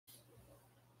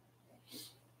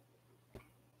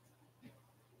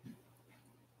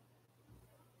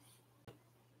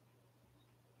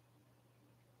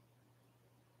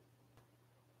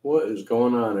What is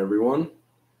going on, everyone?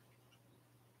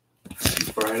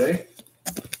 Friday.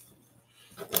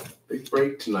 Big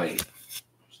break tonight.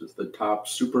 This is the top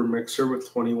super mixer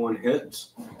with 21 hits.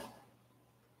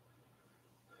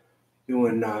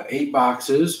 Doing 8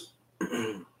 boxes.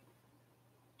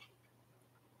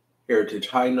 Heritage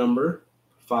high number.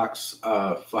 Fox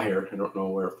Fire. I don't know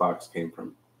where Fox came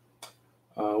from.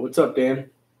 What's up, Dan?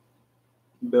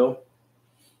 Bill?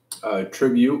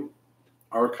 Tribute.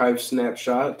 Archive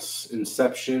snapshots.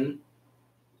 Inception.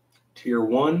 Tier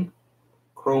 1.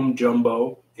 Chrome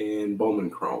Jumbo. And Bowman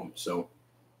Chrome. So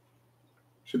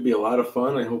should be a lot of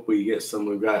fun. I hope we get some.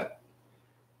 We've got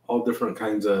all different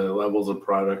kinds of levels of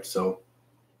products, so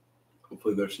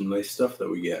hopefully there's some nice stuff that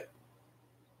we get.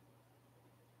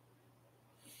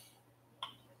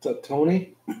 What's up,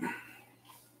 Tony?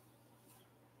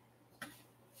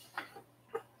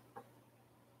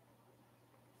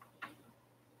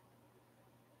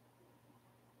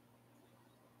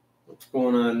 What's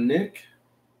going on, Nick?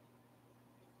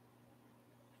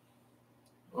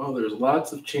 Oh, there's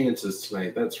lots of chances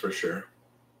tonight, that's for sure.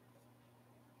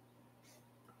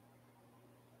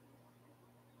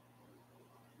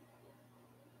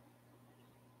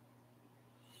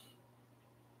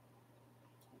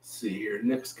 Let's see here.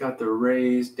 Nick's got the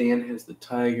Rays. Dan has the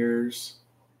Tigers.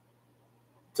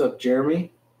 What's up,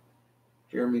 Jeremy?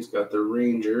 Jeremy's got the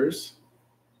Rangers.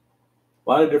 A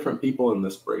lot of different people in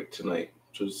this break tonight,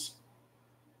 which is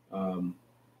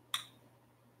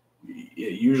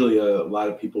usually a lot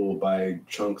of people will buy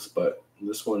chunks, but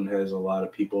this one has a lot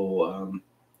of people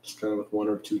just kind of with one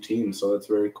or two teams, so that's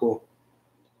very cool.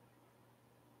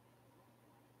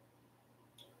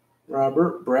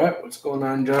 Robert, Brett, what's going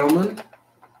on, gentlemen?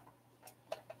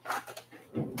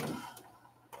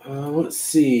 Let's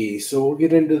see. So we'll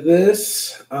get into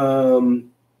this.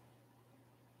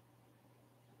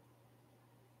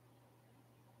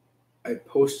 I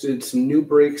posted some new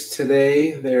breaks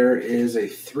today. There is a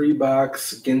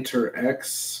 3-box Ginter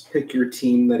X. Pick your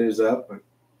team that is up. I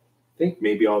think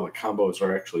maybe all the combos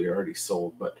are actually already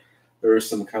sold, but there are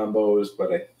some combos,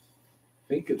 but I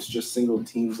think it's just single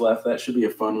teams left. That should be a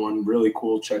fun one. Really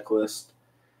cool checklist.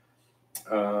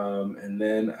 And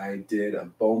then I did a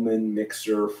Bowman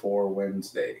mixer for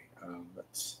Wednesday.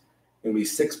 That's going to be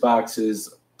 6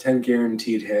 boxes, 10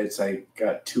 guaranteed hits. I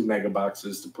got 2 mega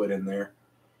boxes to put in there.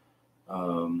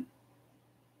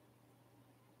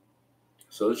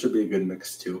 So it should be a good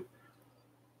mix too.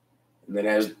 And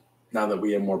then now that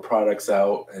we have more products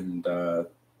out and the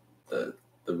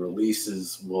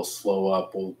releases will slow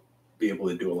up, we'll be able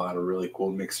to do a lot of really cool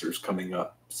mixers coming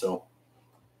up. So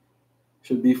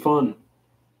should be fun.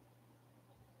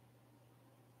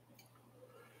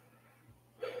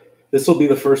 This will be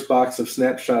the first box of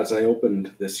snapshots I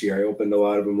opened this year. I opened a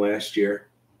lot of them last year.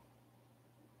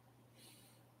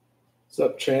 What's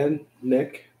up, Chad?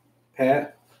 Nick?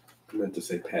 Pat? I meant to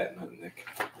say Pat, not Nick.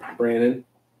 Brandon?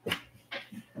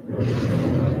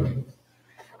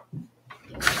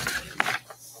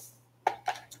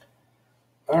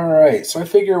 All right, so I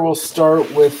figure we'll start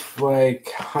with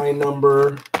like high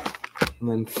number and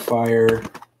then fire.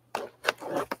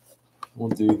 We'll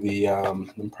do the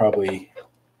probably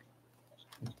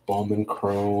Bowman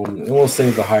Chrome, and we'll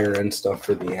save the higher end stuff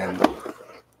for the end.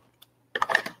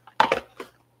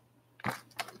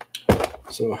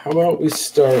 So how about we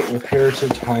start with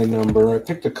Heritage high number? I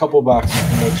picked a couple boxes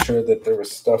to make sure that there was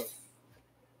stuff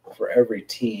for every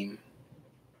team.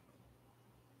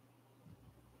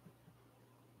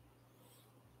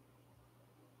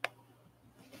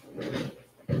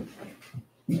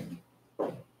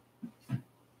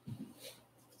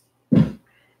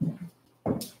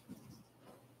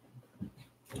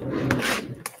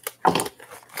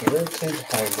 Heritage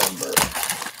high number.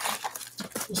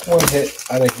 Just one hit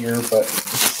out of here, but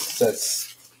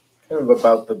that's kind of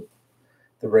about the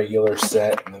regular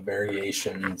set and the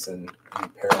variations and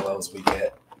parallels we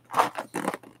get.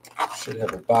 Should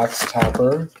have a box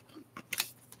topper.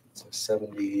 It's a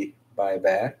 70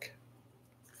 buyback.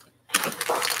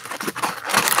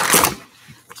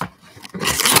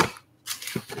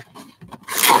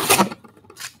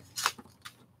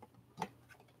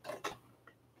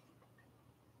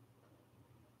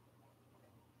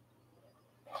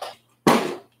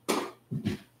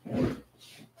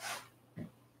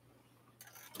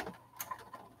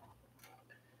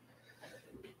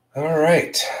 All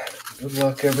right. Good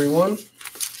luck, everyone.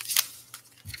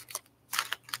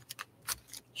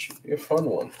 Should be a fun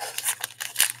one.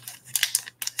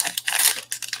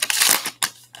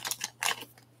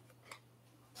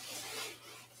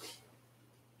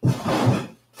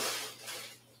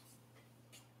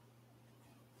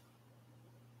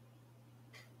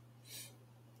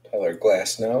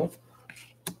 Glasnow,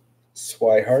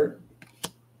 Swihart,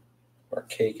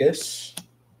 Markakis,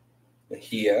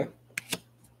 Mejia,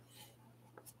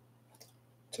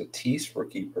 Tatis,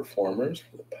 rookie performers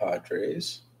for the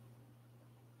Padres,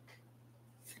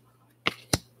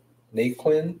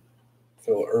 Naquin,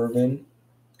 Phil Ervin,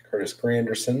 Curtis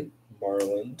Granderson,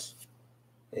 Marlins,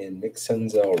 and Nick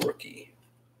Senzel, rookie.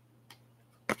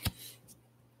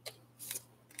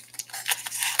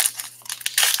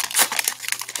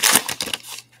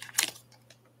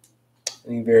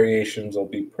 Any variations will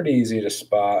be pretty easy to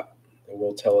spot. It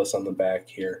will tell us on the back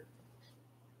here.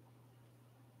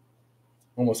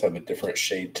 Almost have a different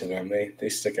shade to them. They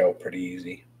stick out pretty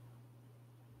easy.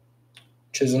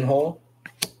 Chisenhall,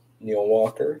 Neil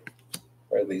Walker,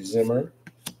 Riley Zimmer,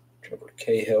 Trevor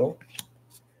Cahill,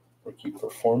 rookie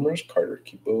performers, Carter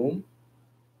Kieboom,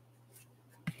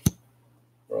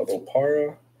 Ronald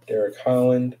Parra, Derek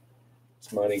Holland,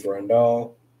 Smani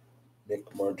Grandal, Nick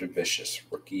Margevicius,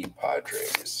 rookie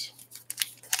Padres.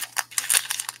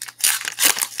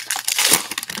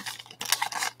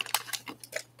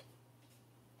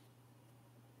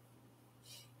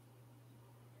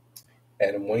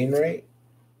 Adam Wainwright,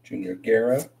 Junior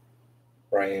Guerra,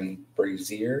 Ryan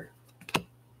Brazier,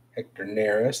 Hector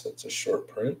Neris, that's a short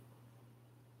print,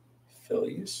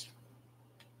 Phillies.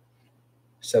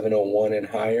 701 and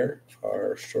higher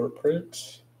are short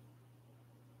prints.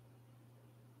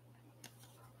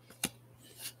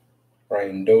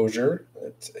 Ryan Dozier,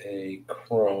 that's a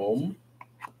chrome,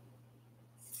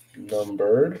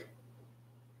 numbered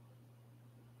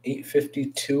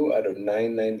 852 out of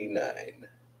 999.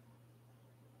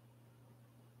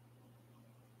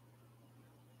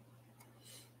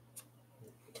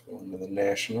 Going to the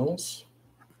Nationals.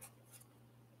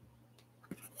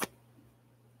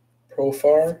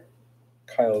 Profar,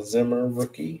 Kyle Zimmer,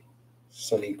 rookie,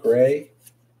 Sonny Gray,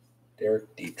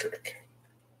 Derek Dietrich.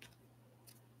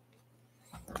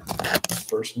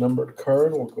 First numbered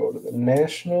card will go to the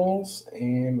Nationals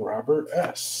and Robert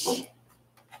S.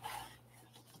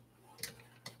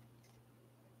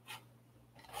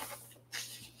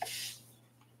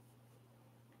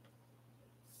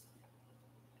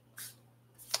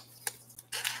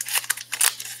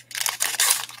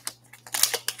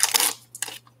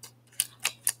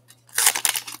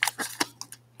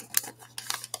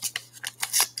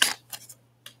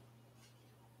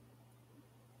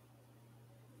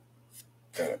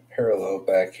 Got a parallel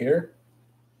back here.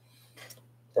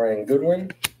 Brian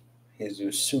Goodwin,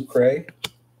 Jesus Sucre,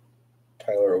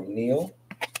 Tyler O'Neill,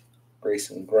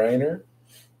 Grayson Greiner,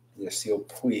 Yasiel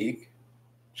Puig,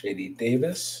 J.D.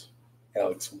 Davis,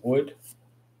 Alex Wood,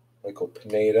 Michael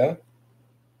Pineda,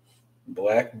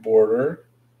 black border.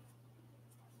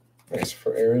 Nice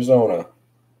for Arizona,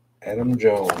 Adam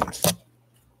Jones.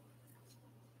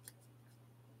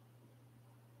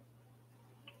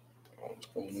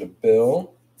 Going to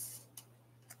Bill.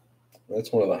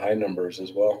 That's one of the high numbers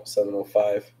as well,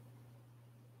 705.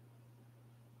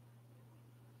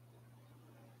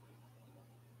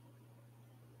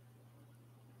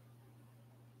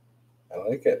 I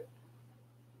like it.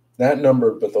 Not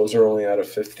numbered, but those are only out of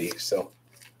 50, so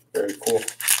very cool.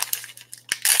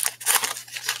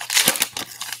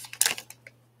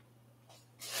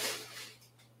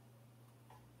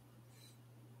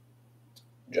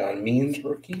 John Means,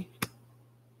 rookie.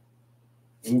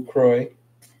 Lucroy,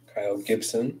 Kyle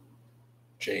Gibson,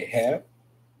 Jay Happ,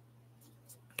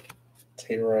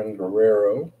 Tayron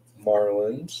Guerrero,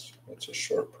 Marlins, that's a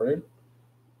short print.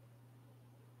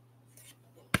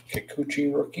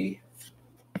 Kikuchi, rookie.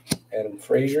 Adam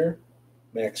Frazier,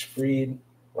 Max Fried,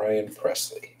 Ryan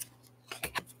Presley.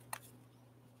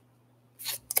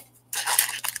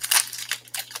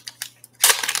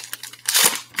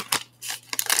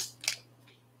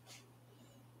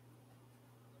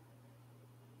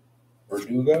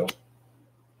 Verdugo,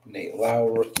 Nate Lau,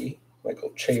 rookie. Michael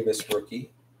Chavis, rookie.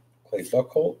 Clay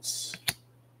Buchholz,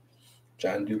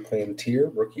 John Duplantier,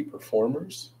 rookie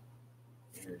performers,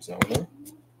 Arizona.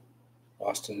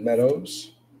 Austin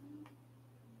Meadows,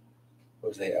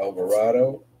 Jose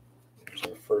Alvarado. There's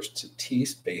our first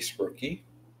Tatis base rookie.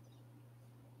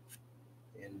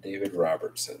 And David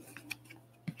Robertson.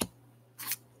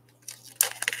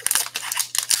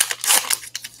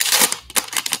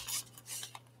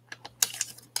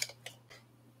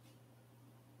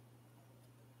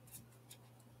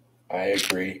 I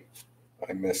agree.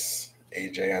 I miss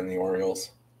AJ on the Orioles.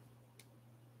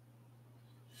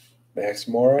 Max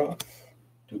Moroff,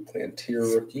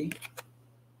 Duplantier rookie.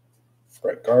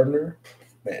 Brett Gardner,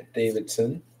 Matt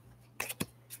Davidson.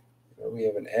 We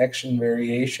have an action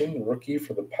variation rookie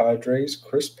for the Padres,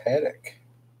 Chris Paddock.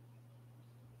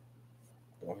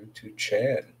 going to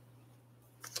Chad.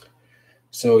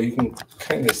 So you can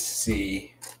kind of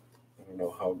see, I don't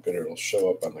know how good it'll show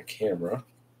up on the camera.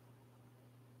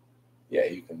 Yeah,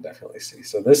 you can definitely see.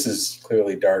 So this is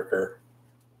clearly darker.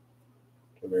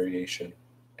 The variation,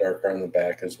 darker on the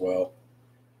back as well.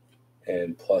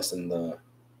 And plus in the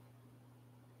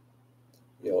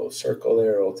yellow circle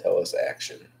there, it'll tell us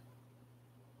action,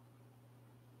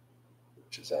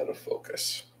 which is out of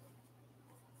focus.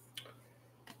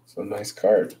 So nice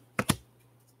card. And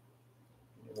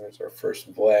there's our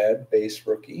first Vlad base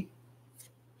rookie.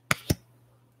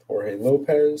 Jorge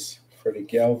Lopez, Freddie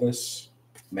Galvis,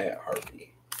 Matt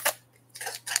Harvey.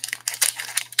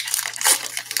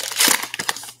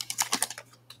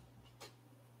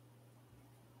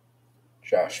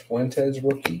 Josh Fuentes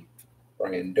rookie.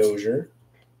 Brian Dozier,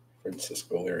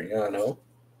 Francisco Liriano.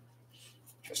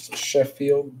 Justin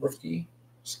Sheffield rookie.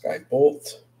 Sky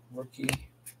Bolt rookie.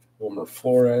 Wilmer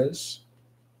Flores.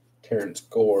 Terrence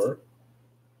Gore.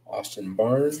 Austin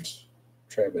Barnes.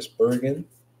 Travis Bergen.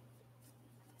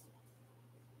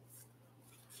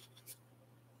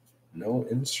 No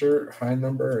insert, high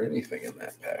number, or anything in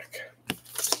that pack.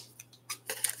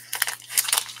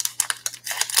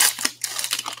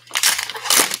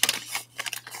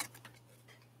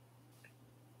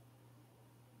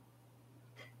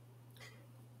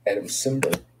 Adam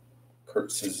Simber,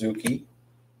 Kurt Suzuki,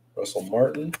 Russell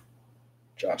Martin,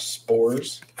 Josh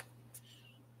Spores,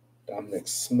 Dominic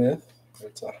Smith,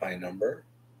 that's a high number.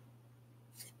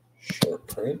 Short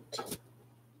print.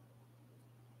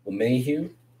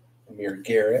 LeMahieu, Amir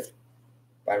Garrett,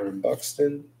 Byron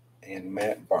Buxton, and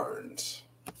Matt Barnes.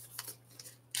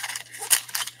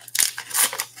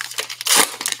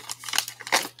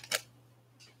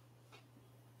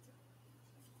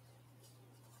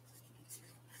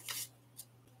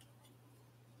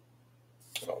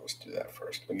 I'll just do that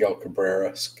first. Miguel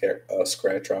Cabrera,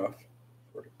 scratch off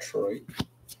for Detroit.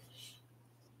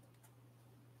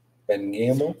 Ben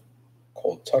Gamel,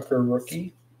 Cole Tucker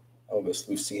rookie, Elvis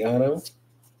Luciano,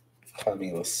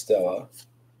 Tommy LaStella,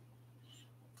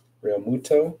 Real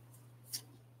Muto,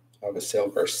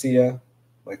 Avisail Garcia,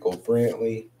 Michael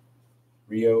Brantley,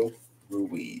 Rio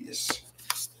Ruiz.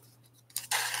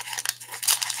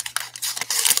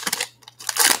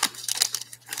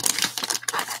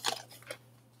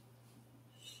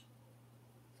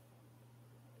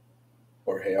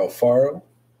 Jorge Alfaro,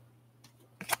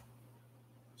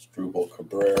 Struble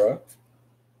Cabrera,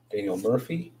 Daniel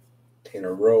Murphy,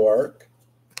 Tanner Roark.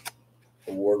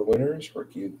 Award winners,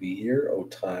 Rookie of the Year,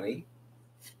 Ohtani,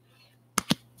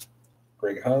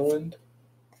 Greg Holland,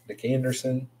 Nick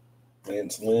Anderson,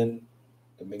 Lance Lynn,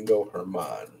 Domingo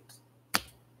Germán.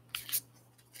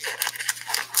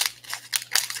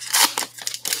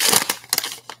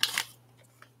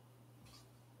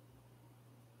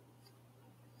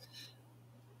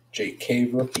 Jake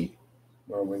Cave rookie,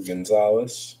 Marwin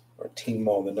Gonzalez, Martin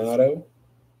Maldonado,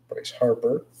 Bryce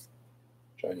Harper,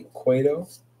 Johnny Cueto,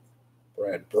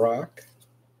 Brad Brock.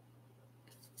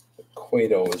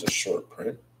 Cueto is a short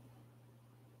print.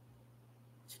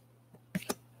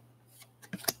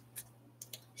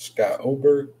 Scott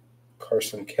Oberg,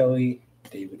 Carson Kelly,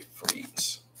 David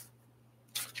Freese.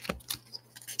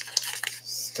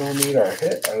 Still need our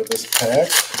hit out of this pack.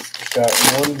 Got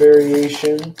one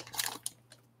variation,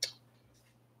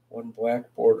 one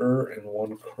black border, and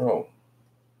one chrome.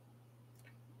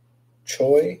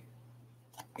 Choi,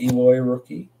 Eloy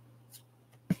rookie,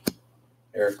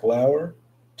 Eric Lauer,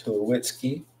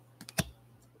 Tulowitzki,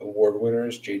 award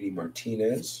winners JD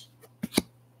Martinez,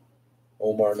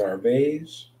 Omar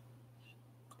Narvaez,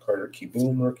 Carter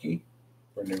Kieboom rookie,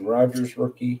 Brendan Rodgers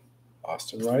rookie,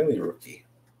 Austin Riley rookie.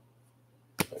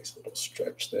 Nice little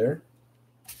stretch there.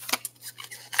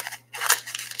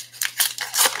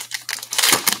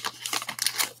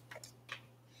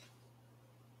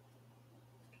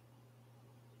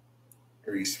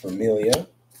 Reese Familia,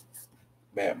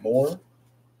 Matt Moore,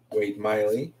 Wade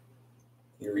Miley,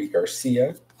 Yuri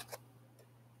Garcia,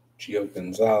 Gio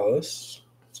Gonzalez,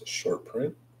 it's a short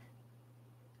print,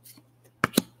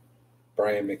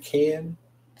 Brian McCann,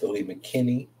 Billy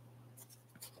McKinney,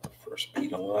 first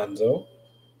Pete Alonso,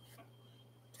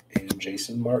 and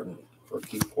Jason Martin,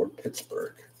 rookie for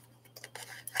Pittsburgh.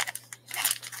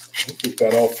 I think we've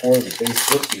got all four of the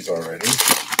base rookies already.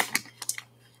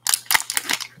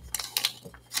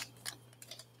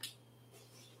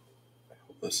 I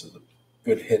hope this is a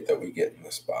good hit that we get in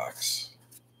this box.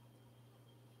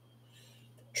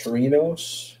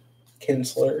 Chirinos,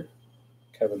 Kinsler,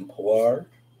 Kevin Pillar,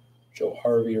 Joe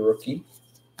Harvey rookie.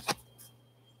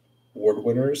 Award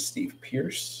winners Steve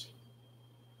Pierce,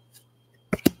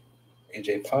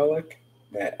 AJ Pollock,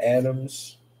 Matt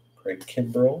Adams, Craig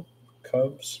Kimbrell,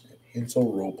 Cubs, and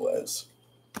Hansel Robles.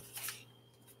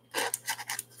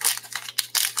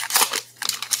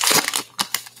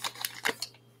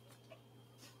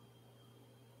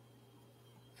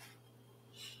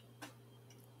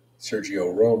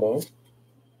 Sergio Romo,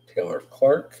 Taylor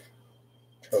Clark,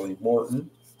 Charlie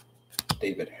Morton,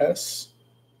 David Hess,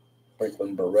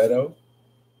 Franklin Barreto,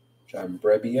 John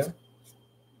Brebbia.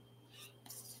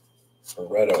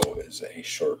 Barreto is a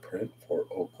short print for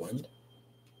Oakland.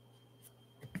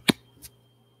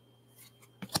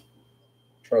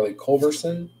 Charlie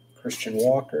Culberson, Christian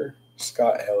Walker,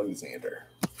 Scott Alexander.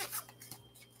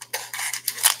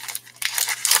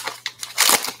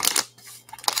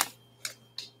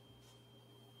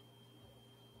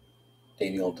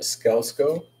 Daniel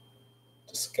Descalso,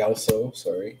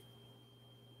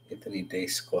 Anthony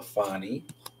DeSclafani,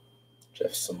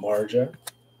 Jeff Samardzija,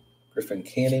 Griffin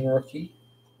Canning rookie.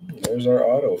 There's our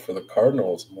auto for the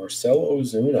Cardinals, Marcell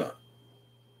Ozuna.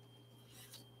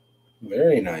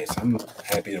 Very nice. I'm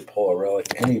happy to pull a relic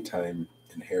anytime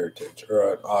in Heritage,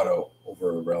 or an auto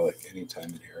over a relic anytime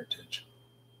in Heritage.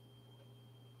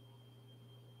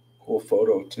 Cool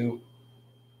photo, too.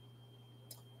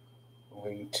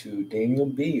 Going to Daniel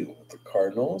B. with the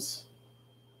Cardinals.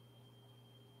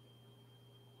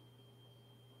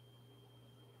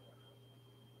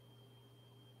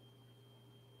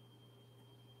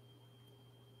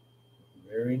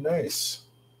 Very nice.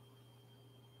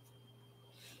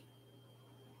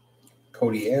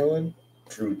 Cody Allen,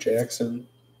 Drew Jackson,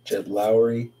 Jed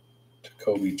Lowry,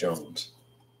 Jacoby Jones.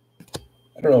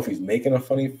 I don't know if he's making a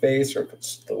funny face or if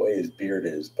it's the way his beard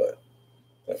is, but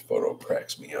that photo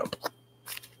cracks me up.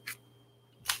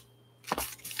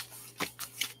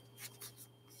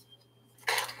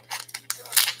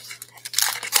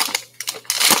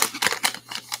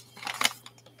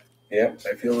 Yep,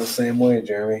 I feel the same way,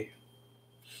 Jeremy.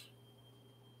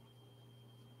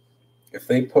 If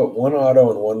they put one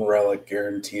auto and one relic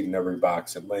guaranteed in every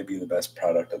box, it might be the best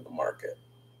product of the market.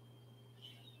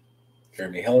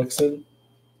 Jeremy Hellickson,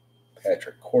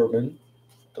 Patrick Corbin,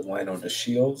 Delino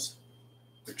DeShields,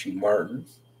 Richie Martin,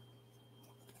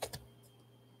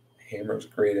 Hammer's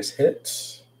Greatest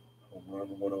Hits, Home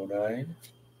Run 109,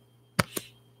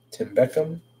 Tim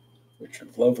Beckham,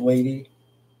 Richard Lovelady,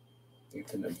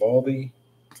 Nathan Eovaldi,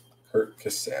 Kurt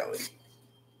Casale.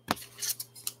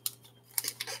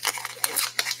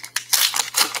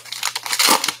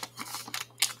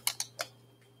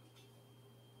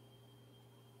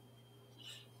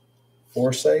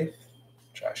 Forsythe,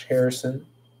 Josh Harrison,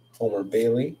 Homer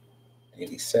Bailey,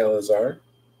 Danny Salazar,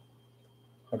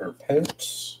 Hunter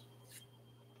Pence.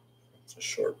 It's a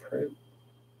short print.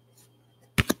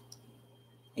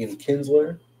 Ian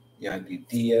Kinsler, Yandy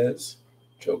Diaz,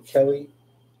 Joe Kelly,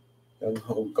 Young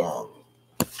Ho Gong.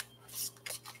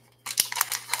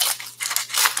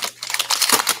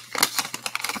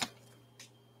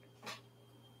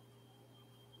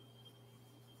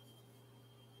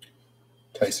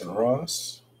 Tyson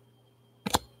Ross,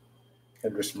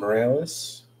 Kendrys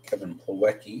Morales, Kevin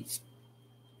Plawecki,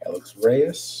 Alex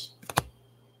Reyes,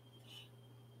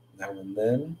 Now and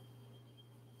Then,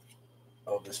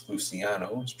 Elvis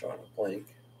Luciano is drawing a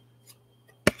blank,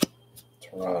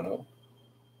 Toronto,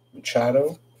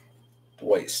 Machado,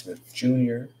 Dwight Smith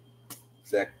Jr.,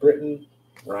 Zach Britton,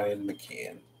 Ryan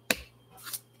McCann.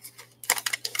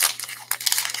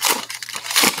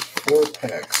 4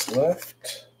 packs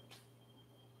left.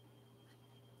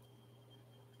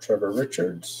 Trevor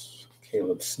Richards,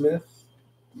 Caleb Smith,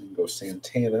 Domingo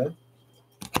Santana,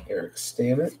 Eric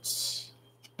Stamets,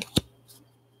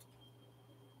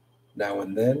 Now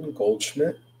and Then,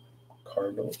 Goldschmidt,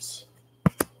 Cardinals,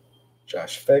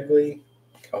 Josh Fegley,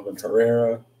 Calvin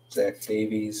Herrera, Zach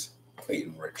Davies,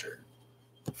 Clayton Richard.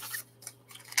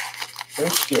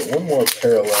 Let's get one more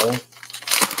parallel.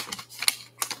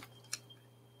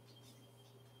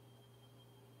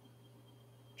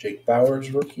 Jake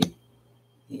Bauers, rookie,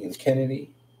 Ian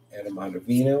Kennedy, Adam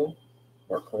Ottavino,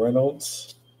 Mark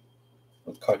Reynolds,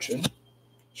 McCutchen,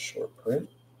 short print,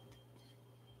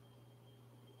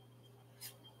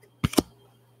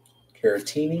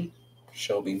 Caratini,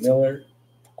 Shelby Miller,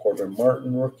 Corbin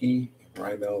Martin, rookie, and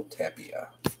Raimel Tapia.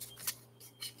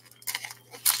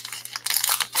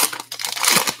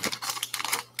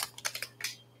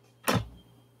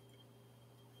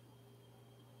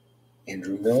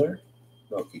 Andrew Miller,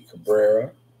 Melky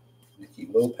Cabrera, Nicky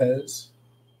Lopez,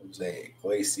 Jose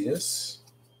Iglesias.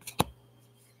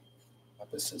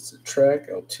 Opposites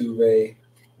attract, Altuve,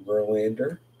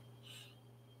 Verlander.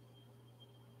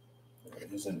 There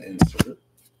is an insert.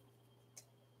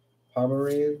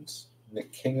 Pomeranz,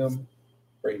 Nick Kingham,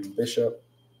 Braden Bishop,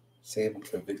 Sam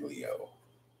Caviglio.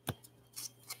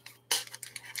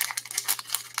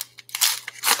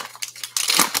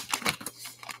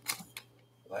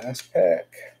 Last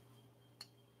pack.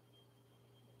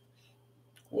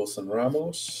 Wilson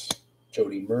Ramos,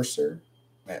 Jody Mercer,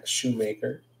 Matt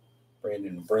Shoemaker,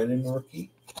 Brandon Brennan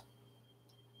rookie.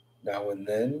 Now and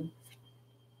Then,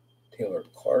 Taylor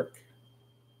Clark,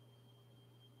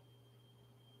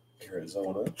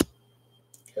 Arizona.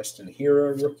 Keston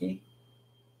Hira rookie.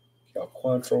 Cal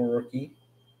Quantrill rookie.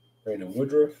 Brandon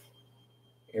Woodruff,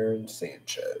 Aaron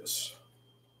Sanchez.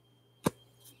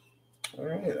 All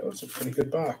right, that was a pretty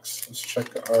good box. Let's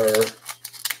check our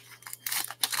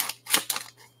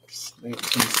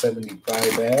 1970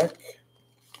 buyback.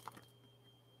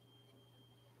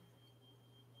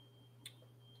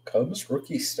 Cubs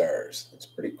rookie stars. That's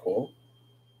pretty cool.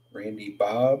 Randy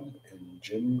Bob and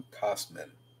Jim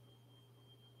Kosman.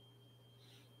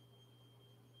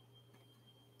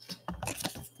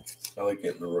 I like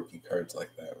getting the rookie cards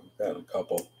like that. We've gotten a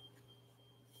couple.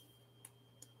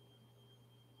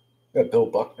 Got Bill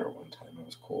Buckner one time. That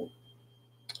was cool.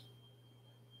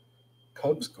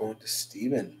 Cubs going to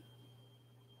Steven.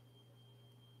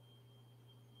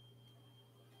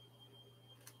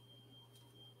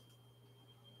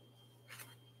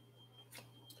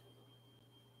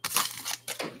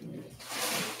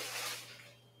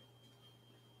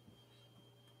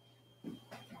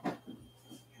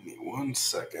 Give me 1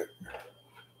 second.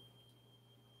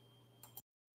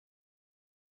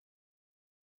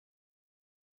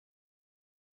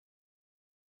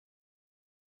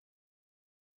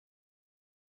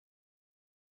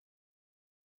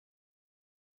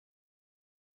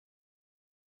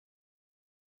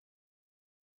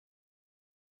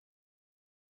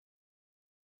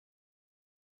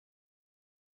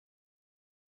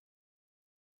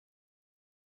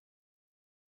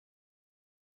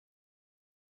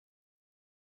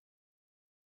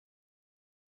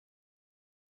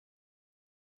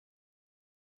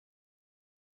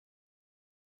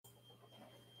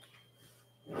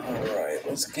 All right,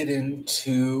 let's get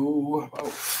into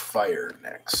Fire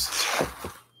next.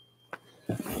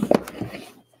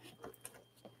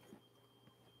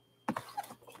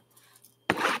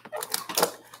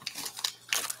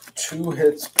 Two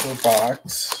hits per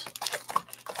box.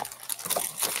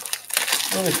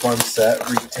 Really fun set.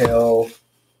 Retail.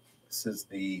 This is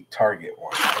the Target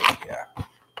one, right? Yeah.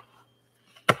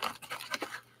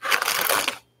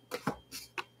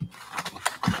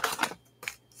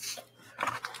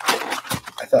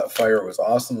 I thought Fire was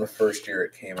awesome the first year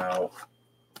it came out,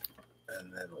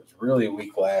 and then was really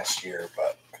weak last year,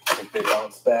 but I think they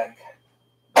bounced back.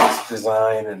 Best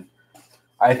design, and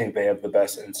I think they have the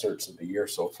best inserts of the year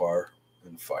so far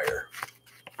in Fire.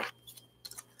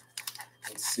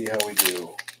 Let's see how we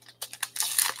do.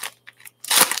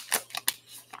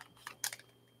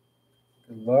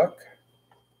 Good luck.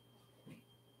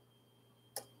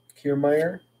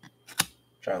 Kiermaier,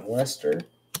 John Lester,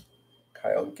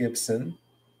 Kyle Gibson.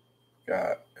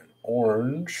 Got an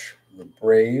orange. The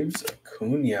Braves,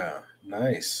 Acuna.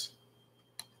 Nice.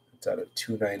 It's out of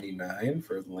 $2.99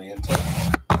 for Atlanta.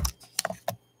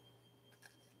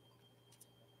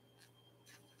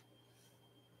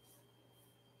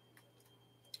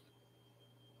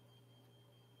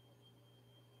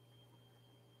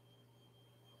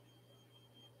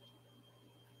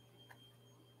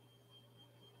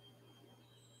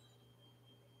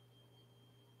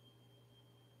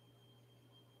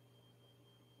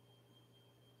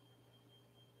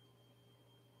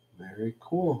 Very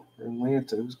cool. For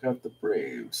Atlanta, who's got the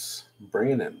Braves?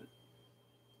 Brannon.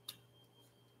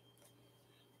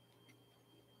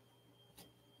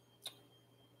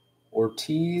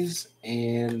 Ortiz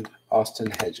and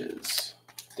Austin Hedges.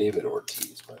 David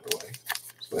Ortiz, by the way.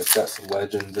 So it's got some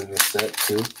legends in this set,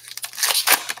 too.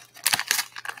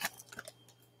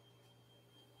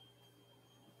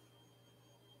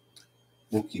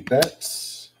 Mookie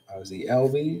Betts, Ozzie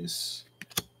Albies.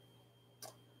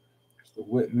 The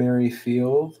Whit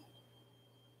Merrifield.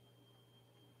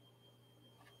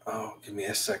 Oh, give me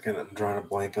a second. I'm drawing a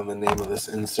blank on the name of this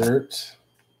insert.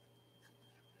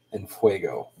 And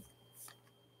Fuego.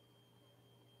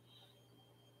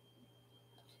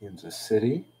 Kansas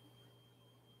City.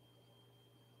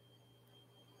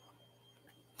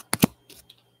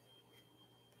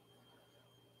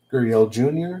 Gurriel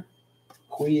Jr.,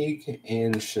 Puig,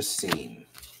 and Chacin.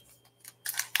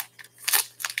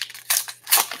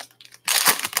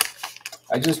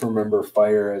 I just remember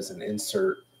Fire as an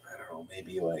insert, I don't know,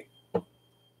 maybe like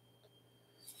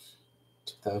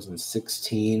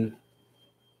 2016.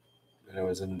 And it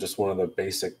was in just one of the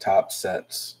basic top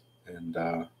sets. And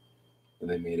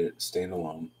they made it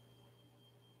standalone.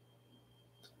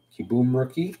 Ricky Boom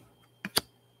rookie.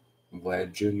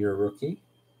 Vlad Jr. rookie.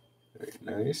 Very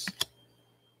nice.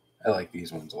 I like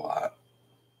these ones a lot.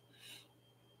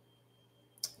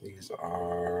 These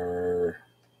are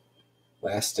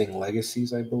Lasting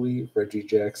Legacies, I believe. Reggie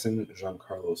Jackson,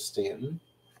 Giancarlo Stanton.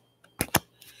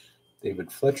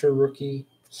 David Fletcher rookie.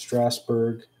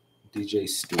 Strasburg, DJ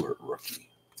Stewart rookie.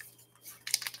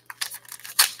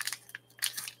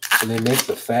 And they make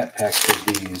the fat packs of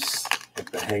these,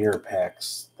 like the hanger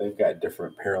packs. They've got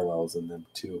different parallels in them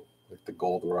too. Like the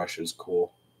Gold Rush is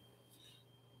cool.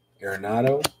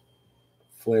 Arenado,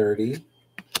 Flaherty,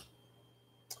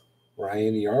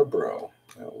 Ryan Yarbrough.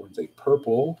 That one's a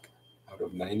purple out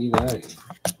of 99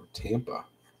 for Tampa.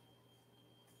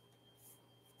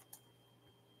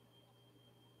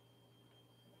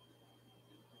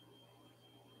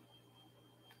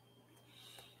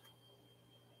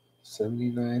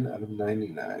 $79 out of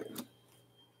 99.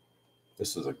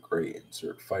 This is a great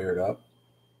insert. Fired Up.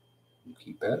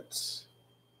 Mookie Betts.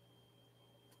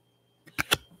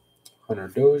 Hunter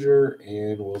Dozier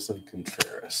and Wilson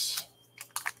Contreras.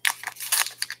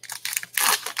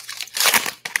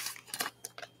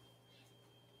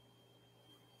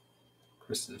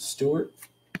 Kristen Stewart.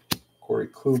 Corey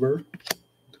Kluber.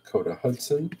 Dakota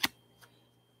Hudson.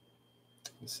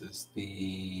 This is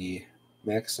the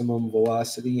Maximum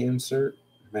Velocity insert.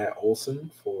 Matt Olson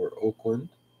for Oakland.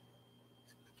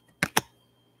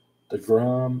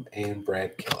 DeGrom and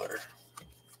Brad Keller.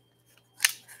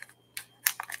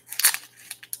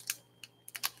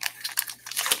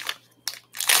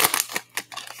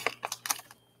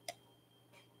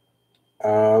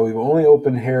 We've only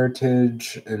opened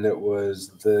Heritage, and it was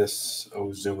this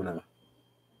Ozuna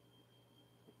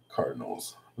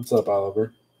Cardinals. What's up,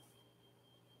 Oliver?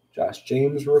 Josh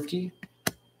James rookie.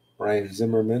 Ryan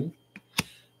Zimmerman.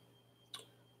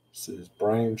 This is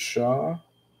Brian Shaw.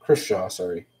 Chris Shaw,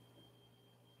 sorry.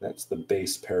 That's the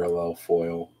base parallel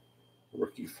foil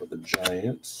rookie for the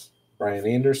Giants. Brian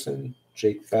Anderson,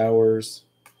 Jake Bowers,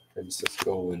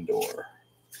 Francisco Lindor.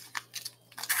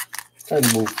 Trying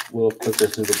to move a little quicker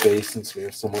through the base since we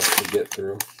have so much to get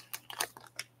through.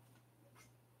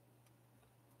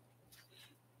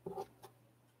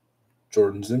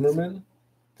 Jordan Zimmerman,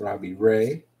 Robbie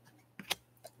Ray.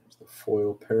 There's the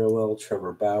foil parallel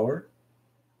Trevor Bauer,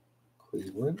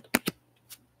 Cleveland.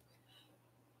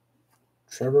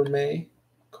 Trevor May,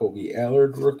 Kobe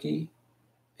Allard rookie,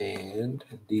 and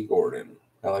D. Gordon.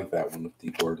 I like that one with D.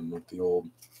 Gordon with the old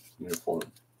uniform.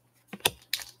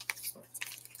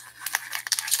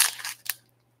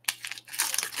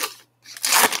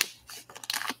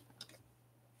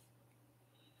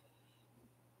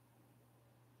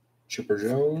 Chipper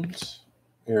Jones,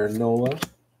 Aaron Nola,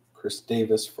 Chris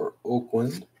Davis for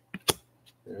Oakland.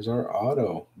 There's our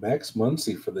auto. Max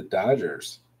Muncy for the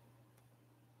Dodgers.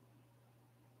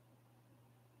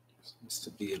 Seems to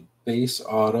be a base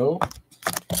auto.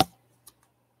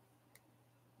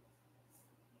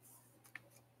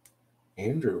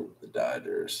 Andrew with the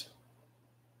Dodgers.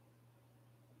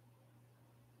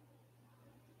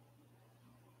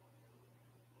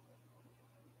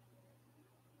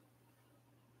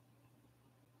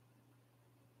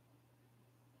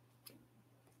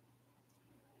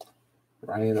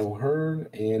 Ryan O'Hearn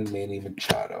and Manny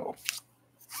Machado.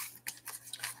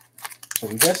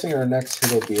 I'm guessing our next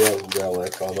hit will be a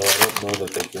relic, although I don't know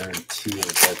that they guarantee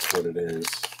that that's what it is.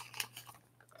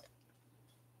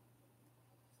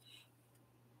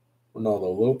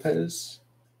 Ronaldo Lopez,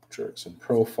 Jurickson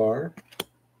Profar,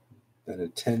 then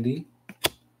Attendee,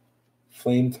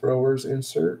 Flamethrowers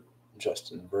insert,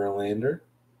 Justin Verlander,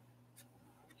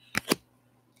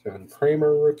 Kevin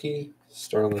Kramer rookie,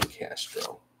 Starlin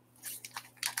Castro.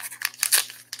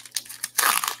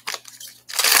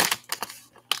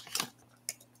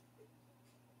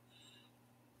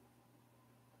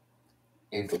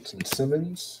 Andrelton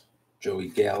Simmons, Joey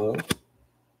Gallo.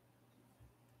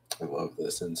 I love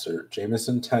this insert.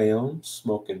 Jameson Taillon,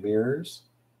 Smoke and Mirrors.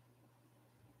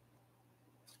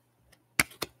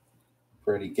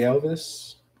 Freddie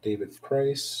Galvis, David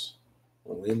Price,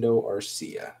 Orlando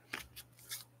Arcia.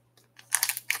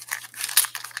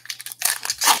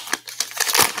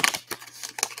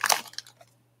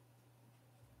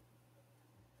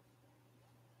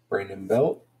 Brandon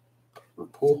Belt,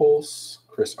 Pujols,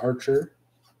 Chris Archer,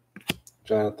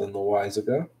 Jonathan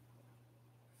Loaizaga,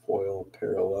 foil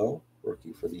parallel,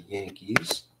 rookie for the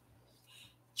Yankees,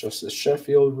 Justice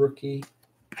Sheffield rookie,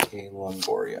 and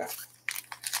Longoria.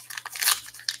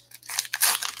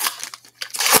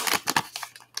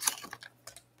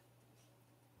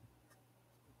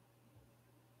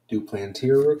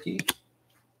 Duplantier rookie,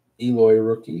 Eloy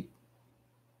rookie,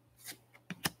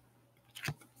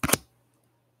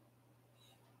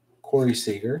 Corey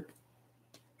Seager.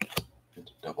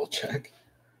 Double check.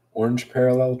 Orange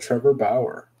parallel Trevor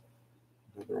Bauer.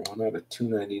 Another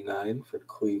 1/299 for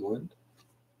Cleveland.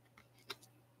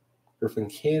 Griffin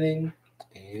Canning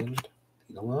and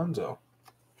Pete Alonso.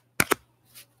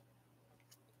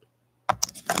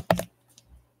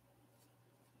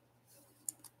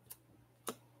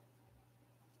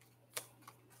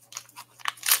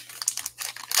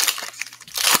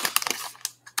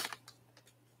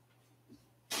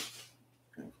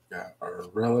 Got our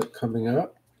relic coming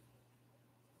up.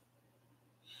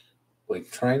 Blake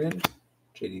Trinan,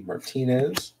 JD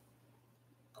Martinez,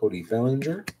 Cody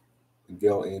Bellinger,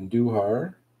 Miguel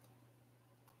Andujar.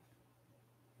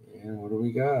 And what do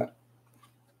we got?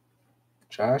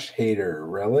 Josh Hader,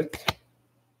 relic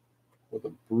for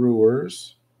the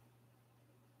Brewers.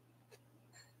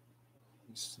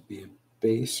 Used to be a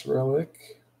base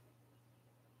relic.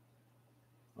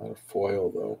 Not a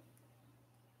foil, though.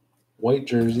 White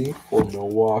jersey for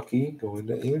Milwaukee going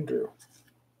to Andrew.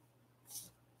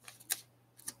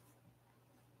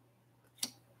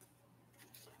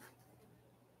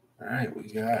 All right, we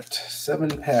got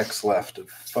 7 packs left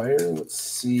of Fire. Let's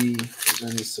see if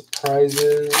there's any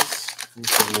surprises.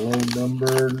 Anything low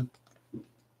numbered.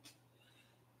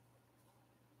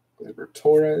 Gleyber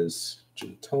Torres,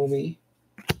 Jim Thome.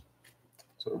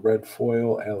 So red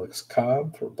foil, Alex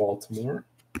Cobb for Baltimore.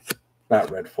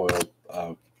 Not red foil,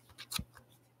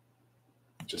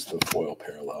 just the foil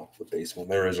parallel, the base one.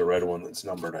 There is a red one that's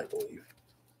numbered, I believe.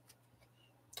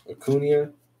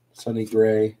 Acuna, Sonny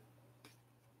Gray,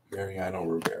 Mariano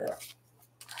Rivera.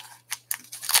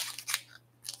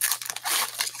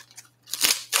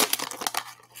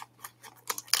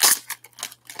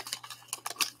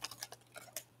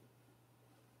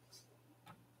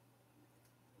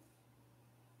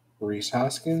 Rhys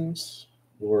Hoskins,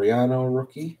 Laureano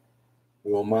rookie,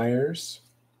 Will Myers,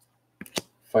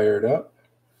 Fired Up,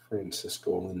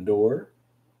 Francisco Lindor,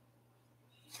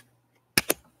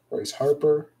 Bryce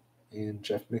Harper, and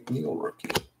Jeff McNeil rookie.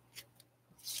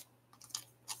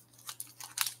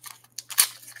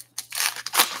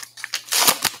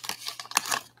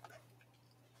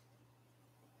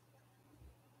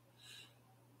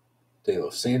 De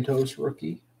Los Santos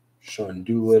rookie, Sean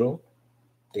Doolittle,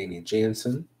 Danny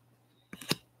Jansen,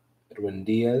 Edwin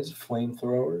Diaz,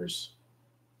 Flamethrowers,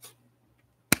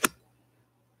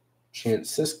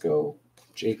 Chance Sisco,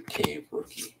 Jake Cave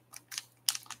rookie.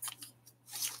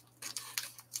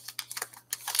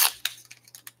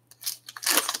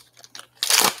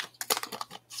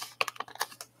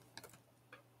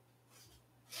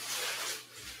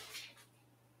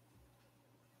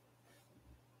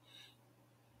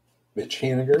 Mitch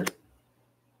Haniger,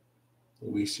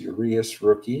 Luis Urias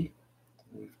rookie.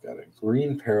 We've got a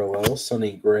green parallel,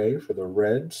 Sonny Gray for the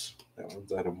Reds. That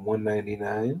one's out of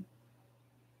 199.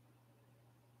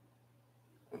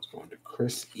 That's going to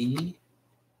Chris E.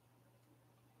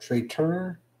 Trey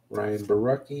Turner, Ryan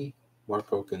Barucki,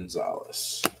 Marco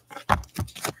Gonzalez.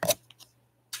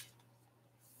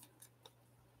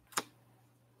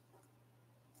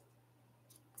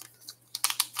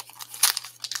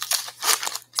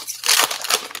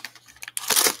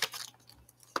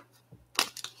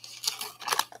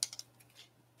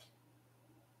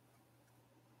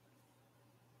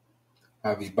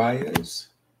 Javi Baez,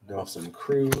 Nelson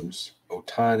Cruz,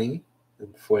 Otani,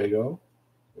 and Fuego.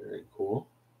 Very cool.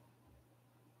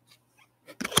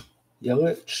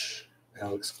 Yelich,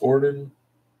 Alex Gordon,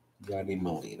 Yadi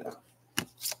Molina.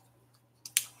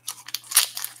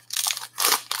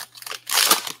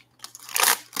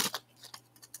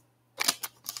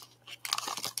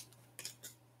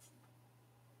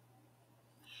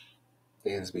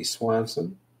 Dansby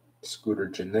Swanson, Scooter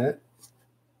Gennett,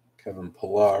 Kevin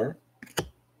Pillar.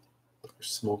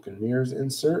 Smoke and Mirrors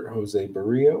insert, Jose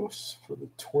Barrios for the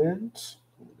Twins,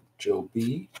 Joe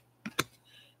B,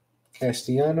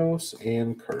 Castellanos,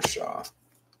 and Kershaw.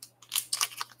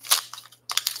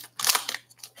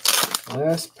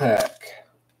 Last pack.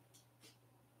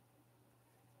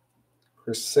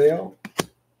 Chris Sale,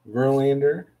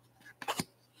 Verlander,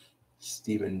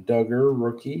 Steven Duggar,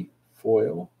 rookie,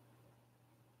 foil,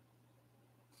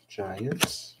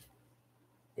 Giants,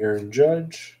 Aaron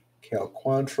Judge, Cal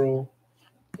Quantrill,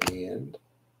 and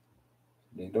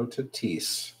Fernando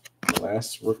Tatis, the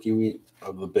last rookie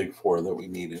of the big four that we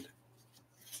needed.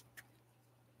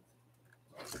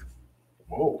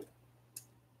 Whoa.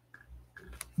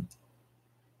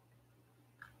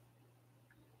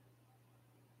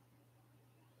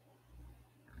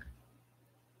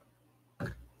 Not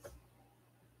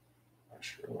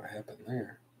sure what happened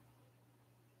there.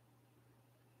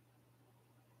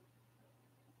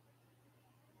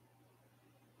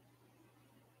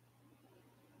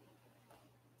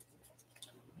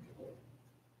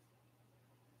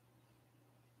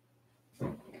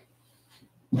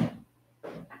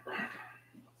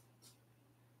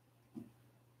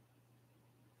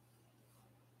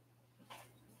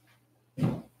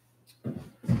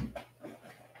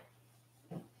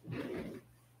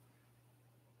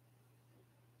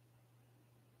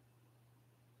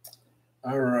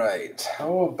 All right.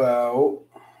 How about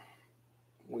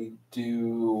we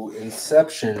do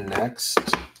Inception next,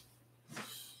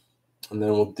 and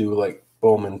then we'll do like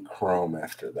Bowman Chrome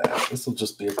after that. This will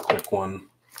just be a quick one.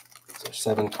 There's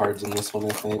 7 cards in this one, I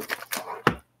think.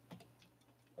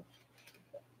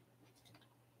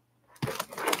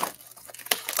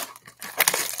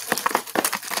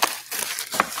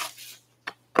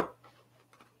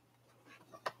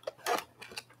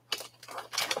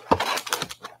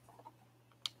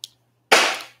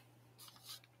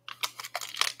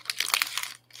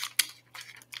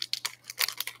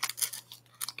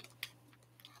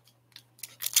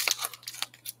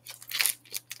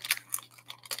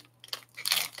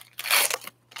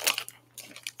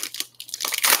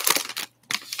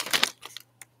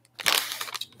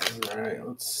 All right,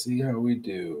 let's see how we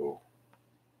do.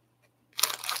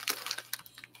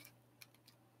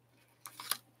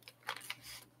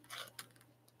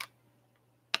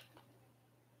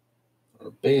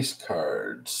 Our base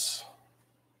cards.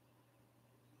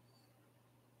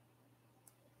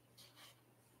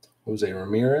 Jose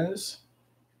Ramirez,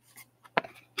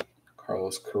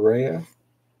 Carlos Correa,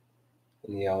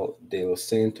 Daniel De Los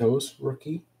Santos,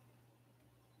 rookie,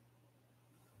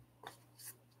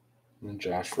 and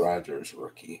Josh Rogers,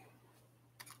 rookie.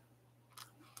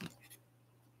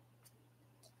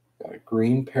 Got a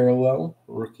green parallel,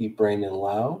 rookie Brandon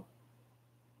Lau,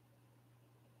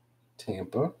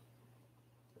 Tampa.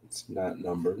 It's not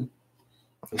numbered.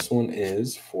 This one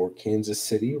is for Kansas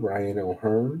City, Ryan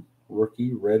O'Hearn,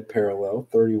 rookie red parallel,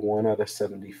 31 out of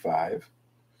 75.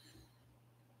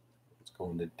 It's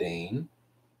going to Dane.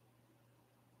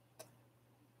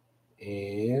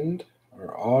 And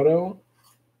our auto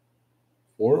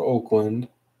for Oakland,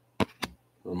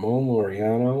 Ramon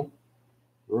Laureano,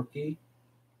 rookie,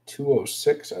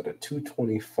 206 out of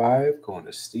 225, going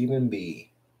to Stephen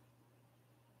B.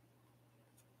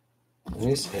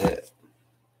 Nice hit.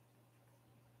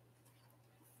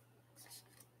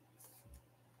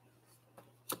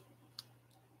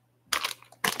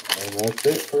 And that's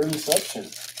it for Inception.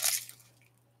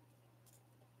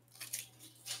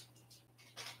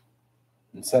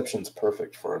 Inception's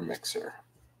perfect for a mixer.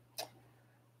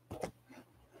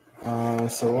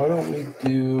 So why don't we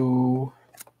do...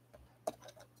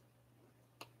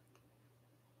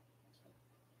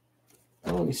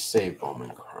 Why don't we save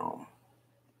Bowman Chrome?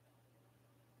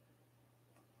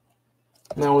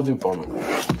 Now we'll do Bowman Chrome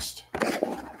next.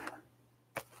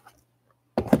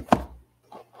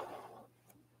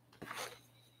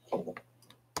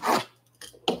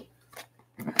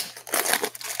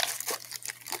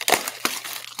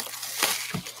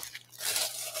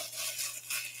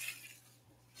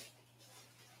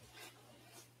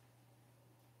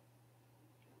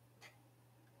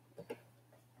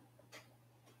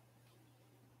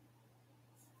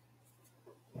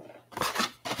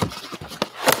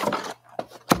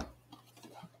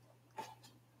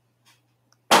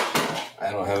 I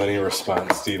don't have any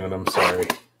response, Steven. I'm sorry.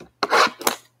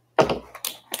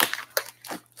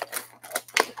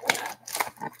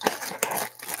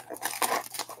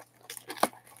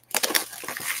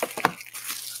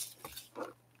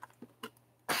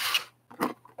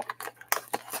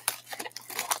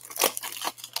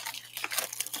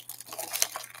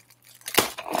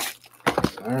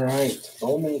 All right,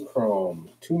 Bowman Chrome.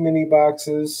 2 mini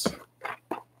boxes,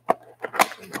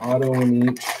 an auto in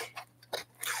each.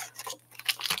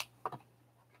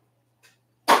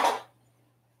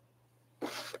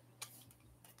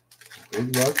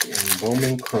 Good luck in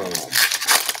Bowman Chrome.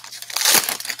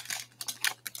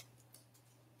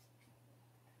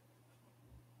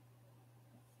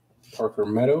 Parker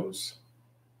Meadows,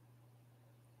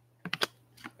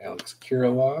 Alex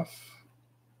Kirilloff,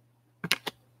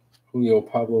 Julio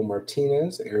Pablo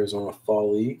Martinez, Arizona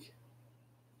Fall League,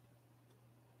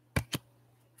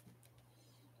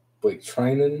 Blake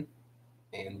Trinan,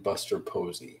 and Buster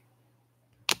Posey.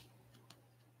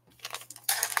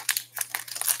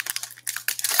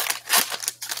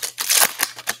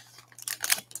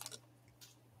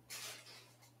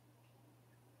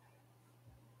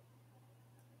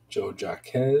 Joe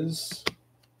Jaquez,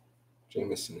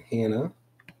 Jameson Hanna,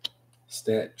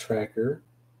 Stat Tracker,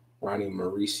 Ronnie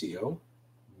Mauricio,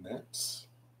 Mets,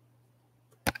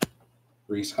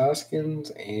 Rhys Hoskins,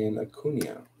 and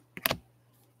Acuna.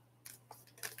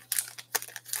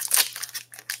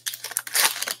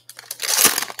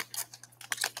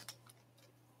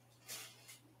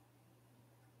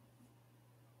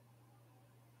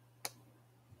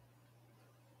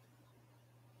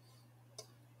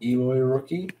 Eloy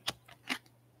rookie,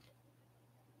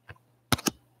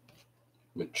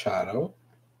 Machado,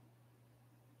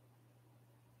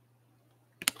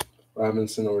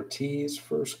 Robinson Ortiz,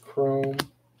 first chrome.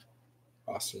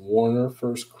 Austin Warner,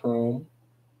 first chrome.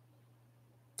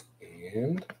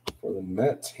 And for the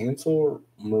Mets, Hansel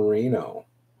Moreno.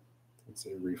 It's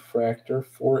a refractor,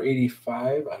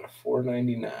 485 out of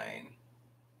 499.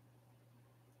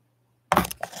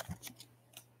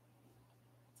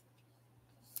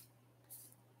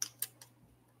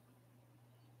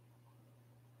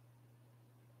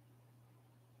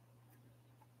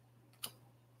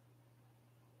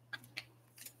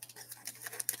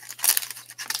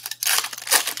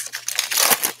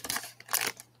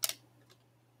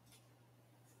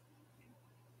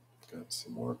 Got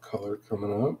some more color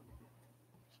coming up.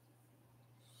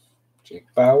 Jake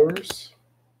Bowers,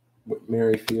 Whit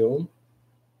Merrifield,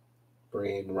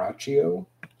 Brian Raccio,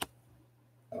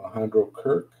 Alejandro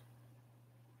Kirk,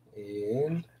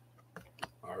 and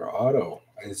our auto,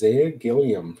 Isaiah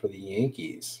Gilliam for the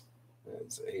Yankees.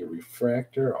 That's a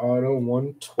refractor auto,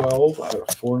 112 out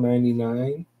of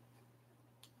 499.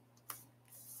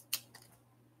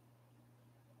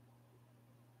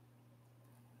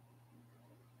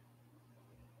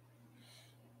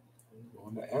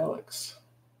 Going to Alex.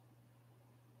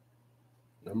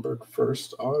 Numbered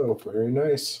first auto, very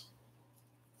nice.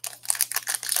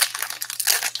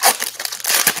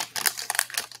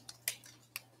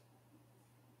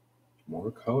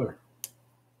 More color.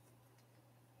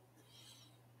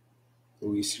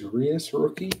 Luis Urias,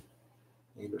 rookie.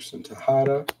 Anderson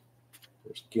Tejada.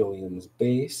 There's Gilliam's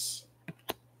base.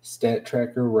 Stat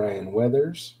tracker, Ryan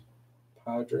Weathers.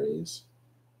 Padres.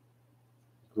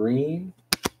 Green.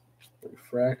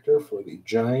 Refractor for the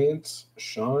Giants,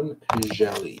 Sean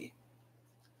Higeli.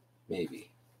 Maybe.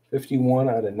 51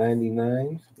 out of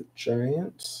 99 for the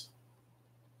Giants.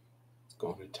 It's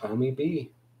going to Tommy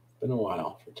B. Been a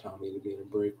while for Tommy to be in a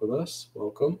break with us.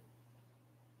 Welcome.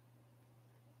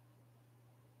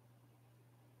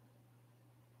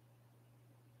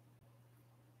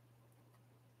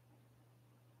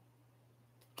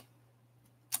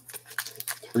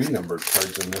 Three numbered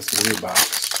cards in this mini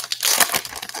box.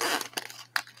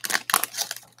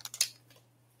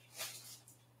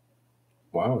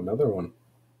 Wow, another one.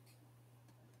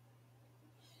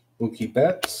 Mookie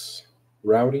Betts,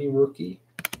 Rowdy rookie,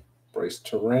 Bryce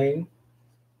Terang,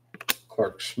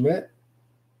 Clark Schmidt,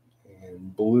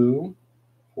 and blue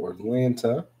for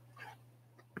Atlanta,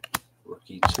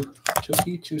 rookie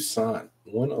Touki Toussaint,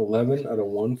 111 out of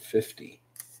 150.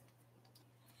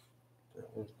 That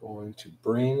one's going to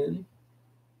Brandon.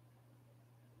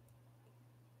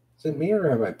 Is it me or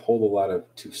have I pulled a lot of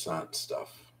Toussaint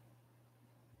stuff?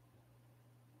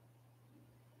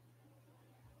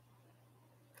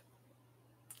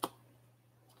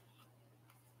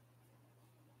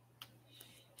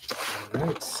 All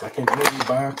right, second mini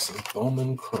box of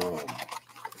Bowman Chrome.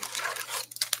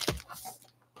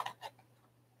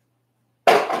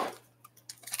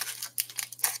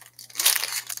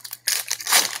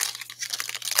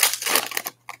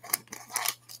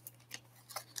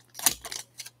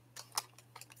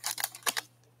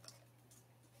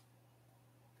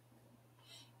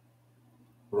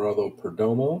 Geraldo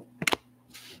Perdomo,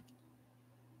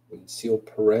 Vincil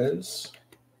Perez,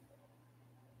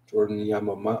 Jordan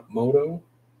Yamamoto,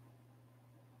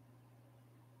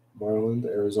 Marlins,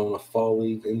 Arizona Fall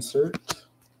League insert,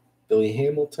 Billy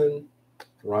Hamilton,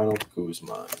 Ronald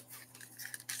Guzman.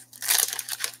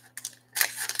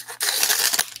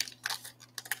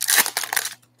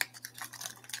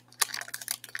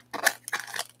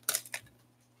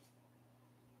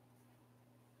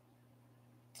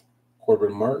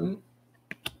 Corbin Martin,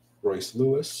 Royce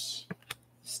Lewis,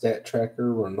 Stat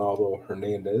Tracker, Ronaldo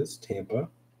Hernandez, Tampa,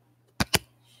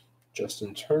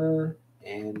 Justin Turner,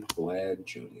 and Vlad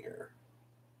Jr.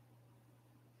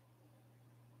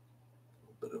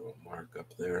 A bit of a mark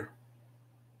up there.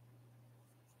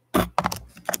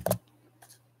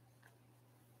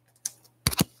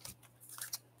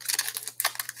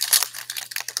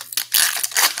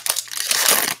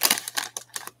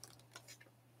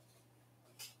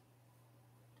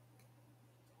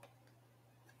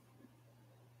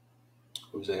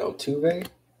 Jose Altuve,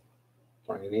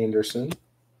 Brian Anderson,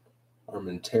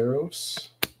 Armenteros,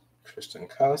 Tristan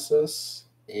Casas,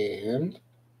 and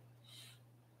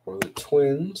for the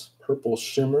Twins, Purple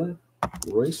Shimmer,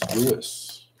 Royce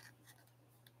Lewis.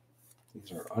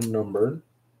 These are unnumbered.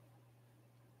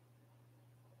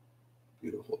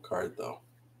 Beautiful card, though.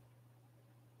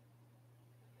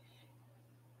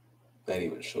 That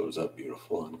even shows up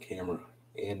beautiful on camera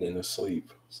and in a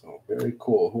sleeve. So very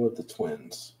cool. Who are the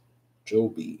Twins? Joe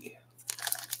B.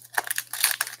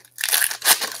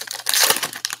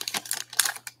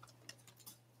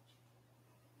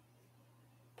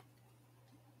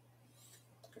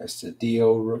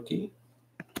 Estudillo rookie.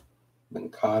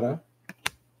 Mancada.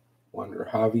 Wander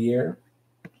Javier.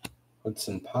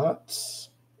 Hudson Potts.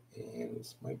 And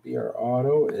this might be our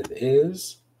auto. It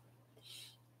is.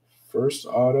 First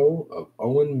auto of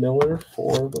Owen Miller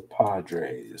for the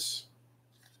Padres.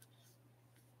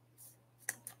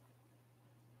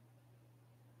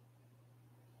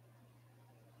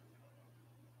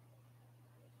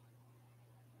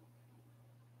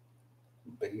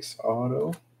 Base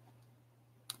auto.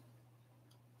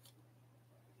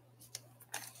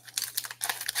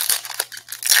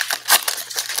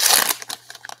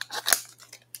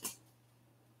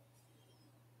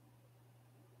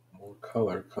 More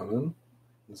color coming.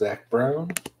 Zach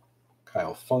Brown,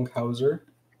 Kyle Funkhauser,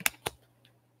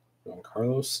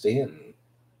 Giancarlo Stanton.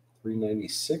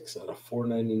 396 out of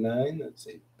 499. That's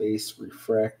a base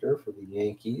refractor for the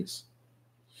Yankees.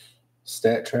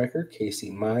 Stat Tracker, Casey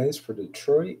Mize for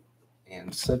Detroit,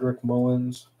 and Cedric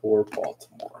Mullins for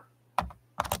Baltimore.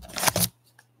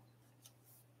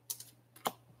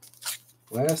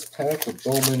 Last pack of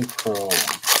Bowman Chrome.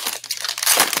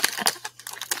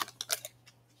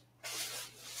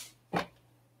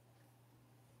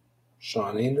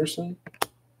 Sean Anderson,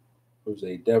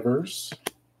 Jose Devers,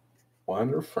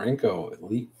 Wander Franco,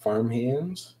 Elite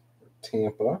Farmhands,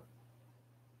 Tampa.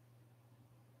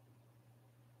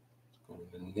 Going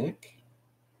to Nick.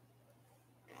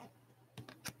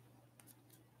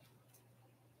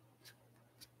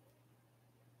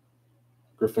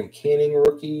 Griffin Canning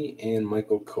rookie and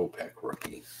Michael Kopech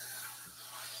rookie.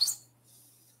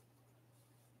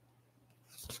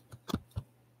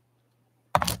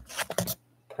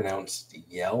 Pronounced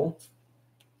Yell.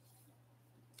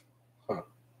 Huh.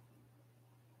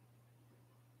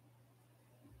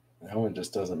 That one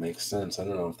just doesn't make sense. I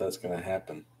don't know if that's going to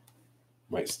happen.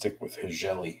 Might stick with his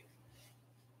jelly.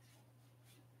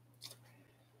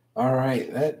 All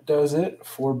right, that does it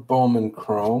for Bowman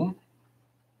Chrome.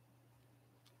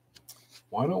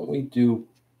 Why don't we do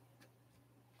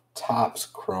Topps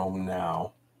Chrome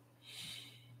now?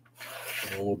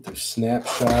 And we'll do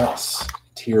snapshots,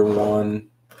 tier 1,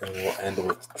 and we'll end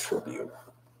with tribute.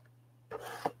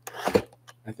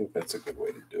 I think that's a good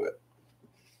way to do it.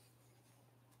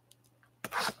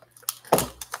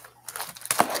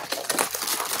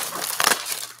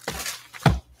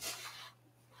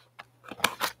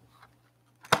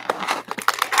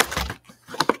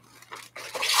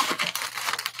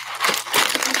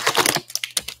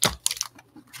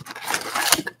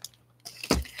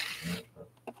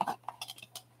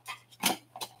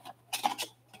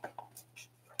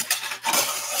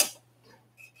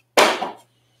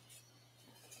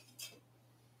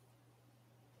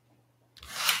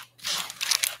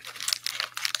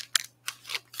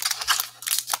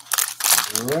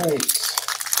 All right.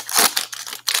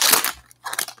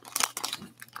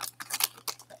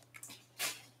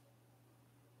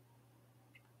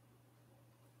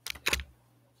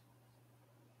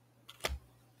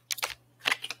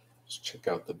 Let's check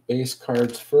out the base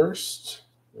cards first.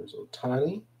 There's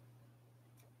Ohtani,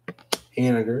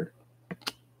 Haniger,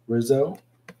 Rizzo,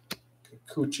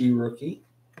 Kikuchi rookie,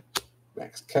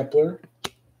 Max Kepler,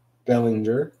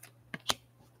 Bellinger,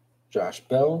 Josh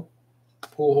Bell,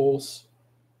 Pujols,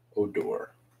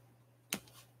 Odor.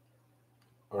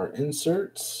 Our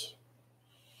inserts,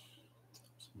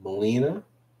 Molina,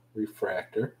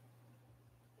 refractor,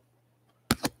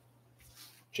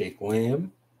 Jake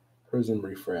Lamb, Prism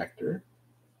refractor,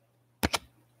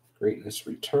 Greatness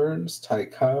returns, Ty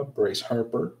Cobb, Bryce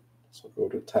Harper. So go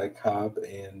to Ty Cobb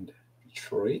and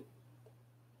Detroit.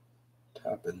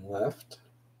 Top and left.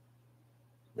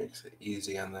 Makes it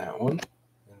easy on that one.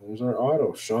 And there's our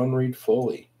auto, Sean Reed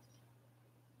Foley.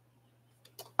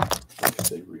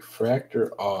 It's a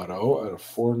refractor auto out of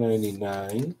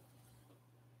 499.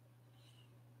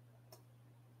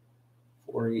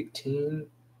 418,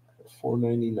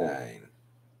 499.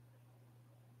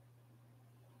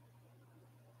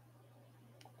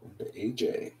 Going to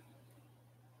AJ.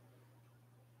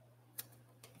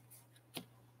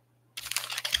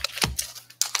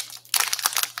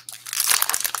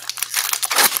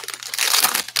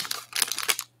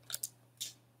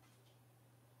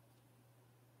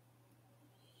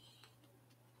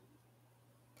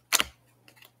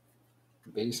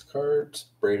 Base cards,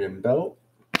 Braden Belt,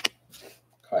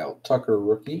 Kyle Tucker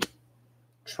rookie,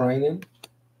 Trinan,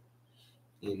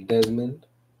 Ian Desmond,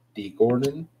 D.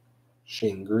 Gordon,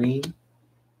 Shane Green,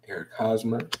 Eric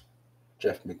Hosmer,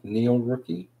 Jeff McNeil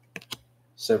rookie,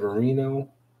 Severino,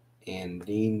 and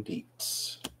Dean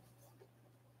Dietz.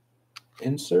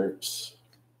 Inserts,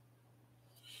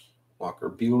 Walker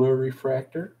Buehler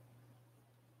refractor,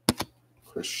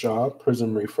 Chris Shaw,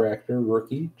 Prism Refractor,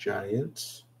 rookie,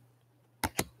 Giants.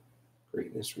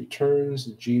 Greatness Returns,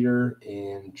 Jeter,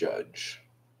 and Judge.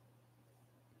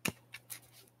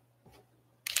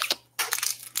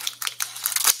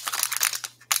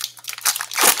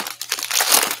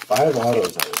 Five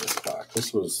autos out of this box.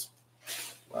 This was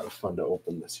a lot of fun to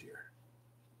open this year.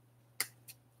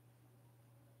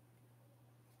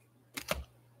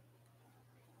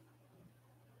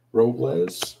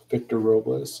 Victor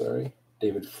Robles, sorry.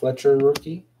 David Fletcher,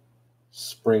 rookie.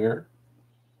 Springer.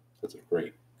 That's a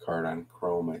great card on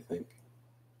Chrome, I think.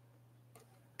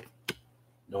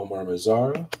 Nomar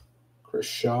Mazara, Chris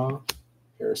Shaw,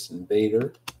 Harrison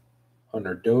Bader,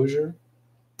 Hunter Dozier,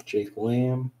 Jake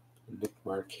Lamb, and Nick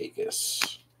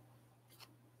Markakis.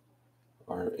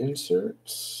 Our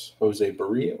inserts, Jose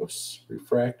Barrios,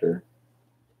 Refractor.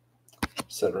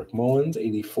 Cedric Mullins,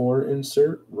 84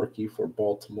 insert, rookie for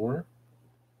Baltimore.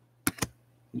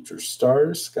 Future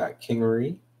Stars, Scott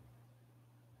Kingery.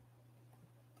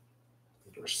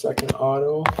 Our second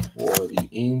auto for the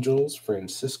Angels,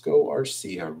 Francisco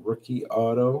Arcia, rookie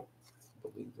auto. I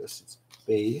believe this is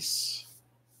base.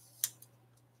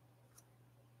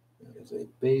 That is a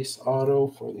base auto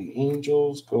for the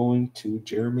Angels going to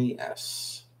Jeremy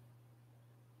S.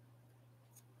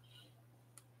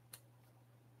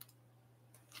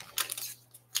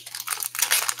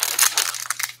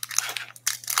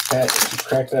 Pat, did you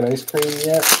crack that ice cream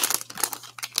yet? I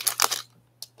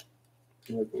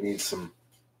feel like we need some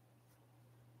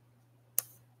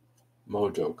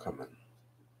mojo coming.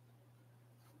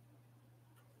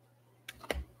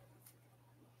 All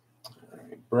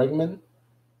right, Bregman,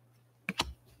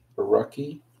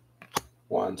 Barucki,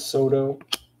 Juan Soto,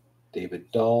 David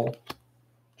Dahl,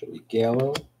 Joey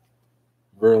Gallo,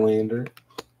 Verlander,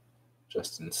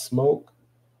 Justin Smoke,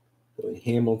 Billy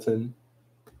Hamilton,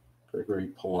 Gregory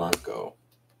Polanco.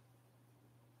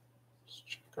 Let's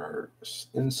check our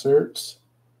inserts.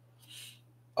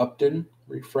 Upton,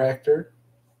 Refractor.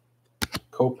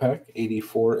 Kopech,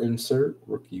 84 insert,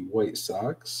 rookie White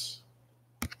Sox.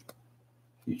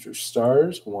 Future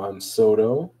Stars, Juan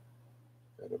Soto.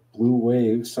 Got a Blue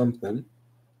Wave something.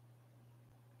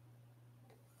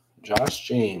 Josh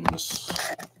James,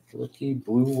 rookie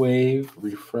Blue Wave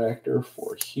Refractor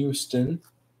for Houston.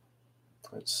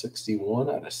 That's 61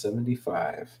 out of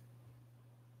 75.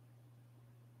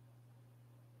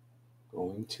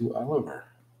 Going to Oliver.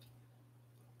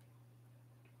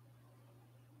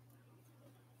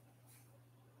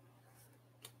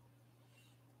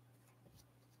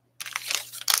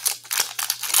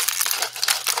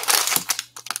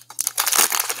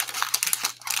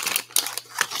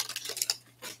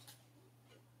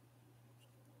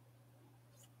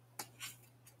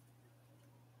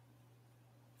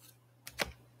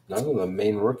 None of the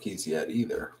main rookies yet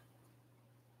either.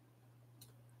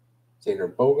 Xander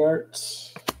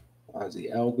Bogaerts, Ozzie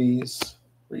Albies,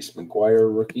 Reese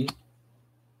McGuire rookie,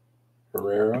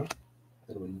 Herrera,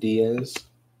 Edwin Diaz,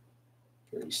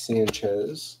 Gary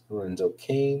Sanchez, Lorenzo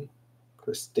Cain,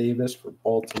 Chris Davis for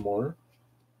Baltimore,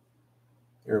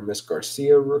 Aramis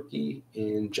Garcia rookie,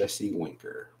 and Jesse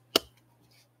Winker.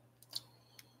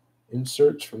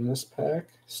 Inserts from this pack,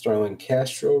 Starlin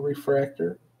Castro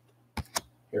Refractor,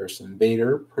 Harrison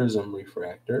Bader Prism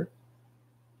Refractor,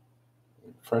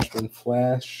 and Freshman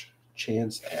Flash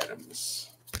Chance Adams,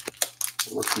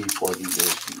 rookie for the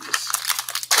Yankees.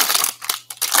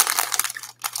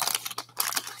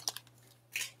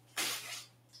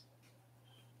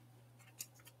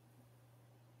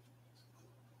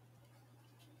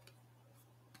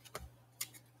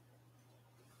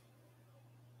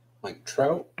 Mike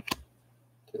Trout,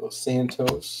 De Los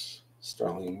Santos,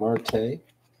 Starling Marte,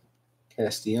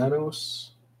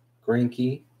 Castellanos,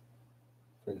 Greinke,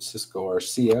 Francisco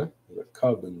Arcia, with a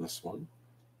Cub in this one,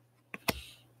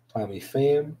 Tommy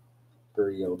Pham,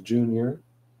 Gurriel Jr.,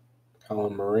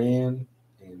 Colin Moran,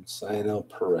 and Cionel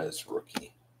Perez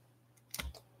rookie.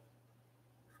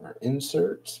 Our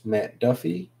inserts, Matt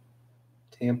Duffy,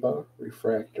 Tampa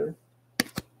Refractor,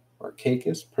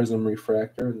 Markakis Prism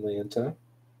Refractor, Atlanta,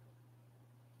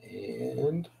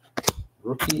 and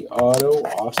rookie auto,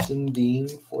 Austin Dean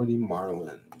for the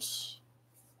Marlins.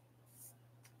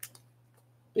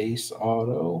 Base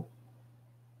auto,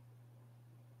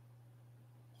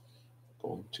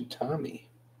 going to Tommy.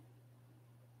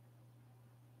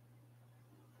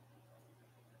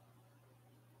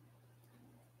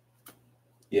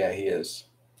 Yeah, he is.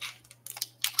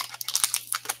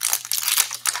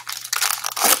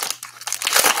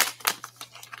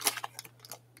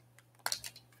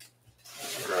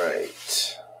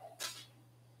 Right.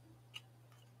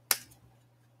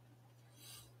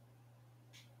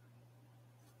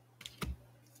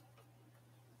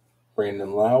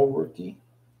 Brandon Lau, rookie.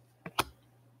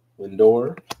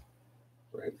 Lindor,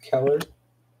 Brad Keller,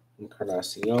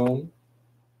 Encarnacion,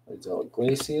 Isaiah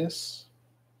Iglesias,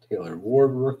 Taylor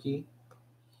Ward, rookie.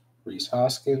 Rhys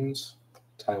Hoskins,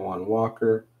 Taijuan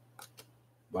Walker,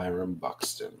 Byron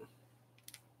Buxton.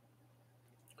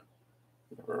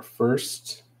 Our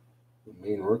first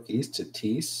main rookies,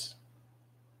 Tatis,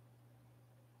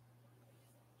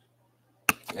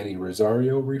 Eddie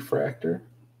Rosario refractor,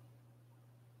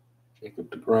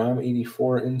 Jacob deGrom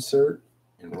 84 insert,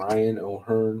 and Ryan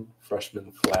O'Hearn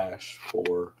freshman flash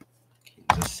for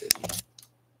Kansas City.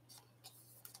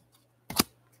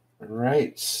 All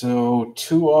right, so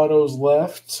 2 autos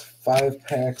left, 5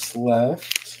 packs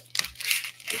left.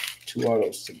 2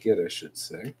 autos to get, I should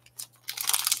say.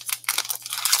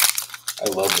 I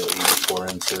love the 84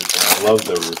 inserts, and I love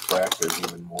the refractors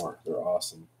even more. They're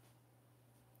awesome.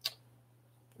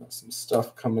 Got some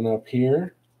stuff coming up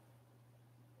here.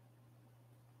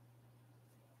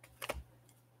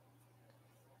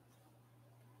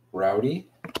 Rowdy,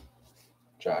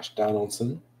 Josh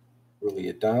Donaldson,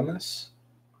 Willie Adames,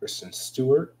 Kristen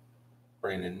Stewart,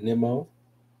 Brandon Nimmo,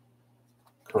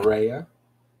 Correa,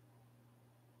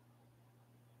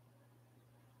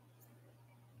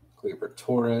 Gleyber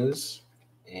Torres,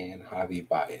 and Javi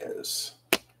Baez.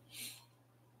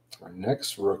 Our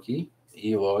next rookie,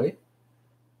 Eloy,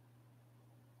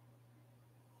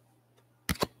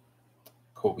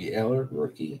 Kobe Allard,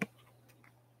 rookie.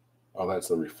 Oh, that's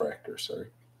the refractor, sorry.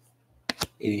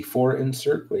 84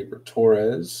 insert, Gleyber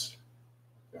Torres.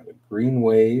 Got a green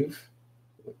wave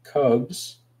for the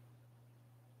Cubs.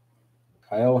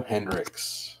 Kyle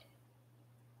Hendricks.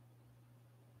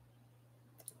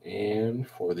 And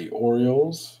for the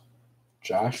Orioles,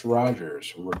 Josh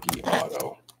Rogers, rookie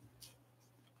auto.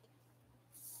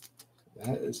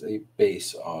 That is a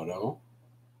base auto.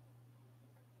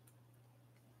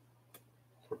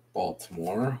 For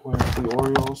Baltimore, who have the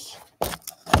Orioles?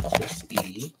 Just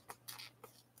E.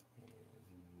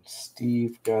 And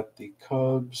Steve got the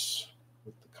Cubs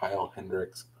with the Kyle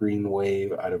Hendricks green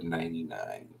wave out of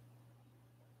 99.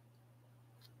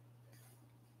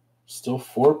 Still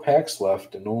 4 packs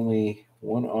left and only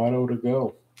 1 auto to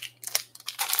go.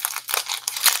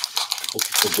 Hope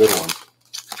it's a good one.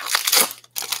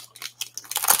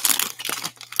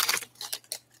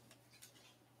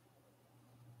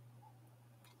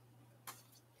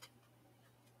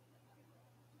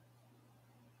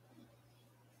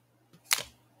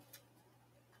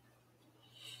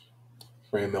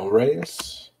 Ramil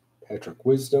Reyes, Patrick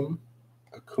Wisdom,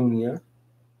 Acuna,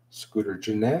 Scooter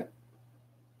Gennett,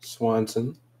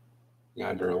 Swanson,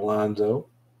 Yonder Alonso,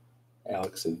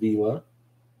 Alex Avila,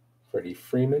 Freddie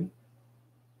Freeman,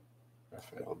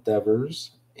 Rafael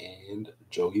Devers, and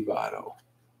Joey Votto.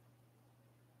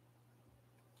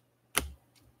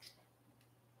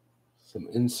 Some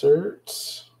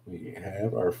inserts. We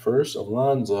have our first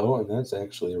Alonso, and that's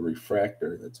actually a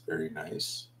refractor. That's very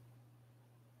nice.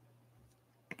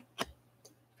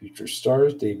 Future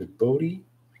Stars, David Bodie,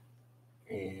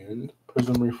 and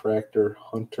Prism Refractor,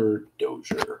 Hunter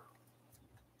Dozier.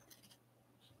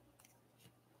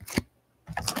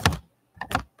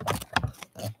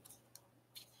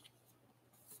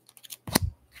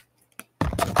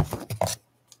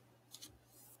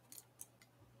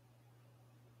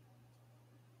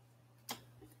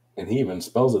 And he even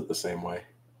spells it the same way.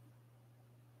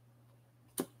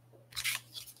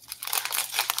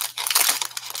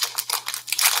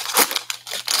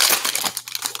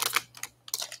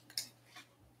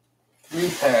 Three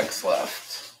packs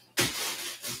left.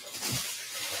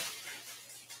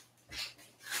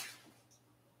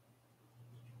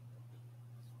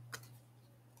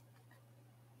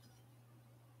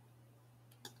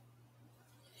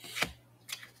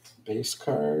 Base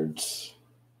cards,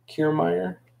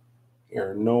 Kiermaier,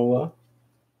 Aaron Nola,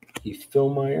 Keith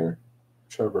Philmeyer,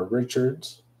 Trevor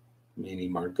Richards, Manny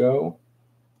Margot,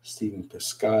 Stephen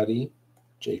Piscotty,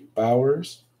 Jake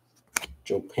Bowers,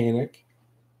 Joe Panik,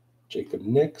 Jacob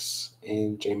Nix,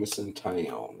 and Jameson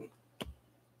Taillon.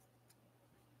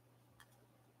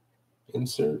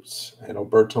 Inserts,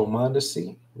 Adalberto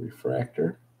Mondesi,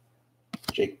 refractor,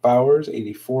 Jake Bowers,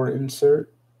 84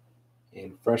 insert,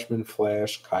 and freshman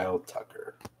flash, Kyle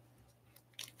Tucker.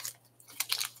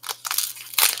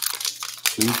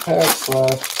 2 packs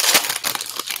left.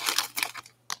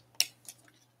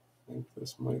 I think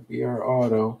this might be our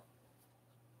auto.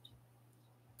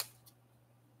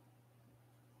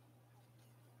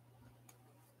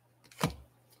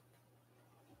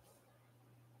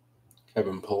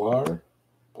 Kevin Pillar,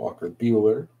 Walker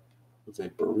Buehler,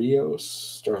 Jose Barrios,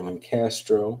 Starlin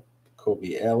Castro,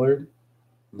 Kobe Allard,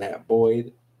 Matt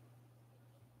Boyd,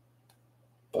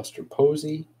 Buster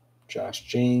Posey, Josh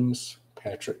James,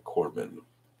 Patrick Corbin.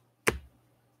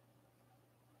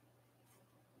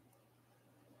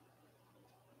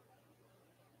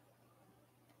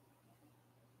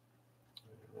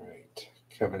 All right.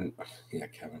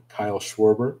 Kyle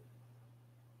Schwarber,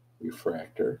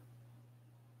 refractor.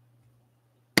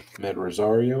 Med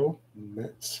Rosario,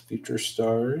 Mets, Future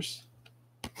Stars.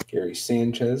 Gary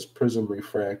Sanchez, Prism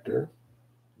Refractor,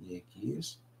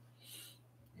 Yankees.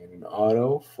 And an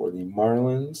auto for the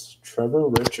Marlins, Trevor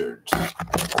Richards. I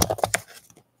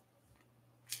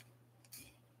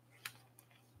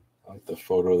like the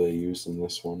photo they used in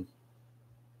this one.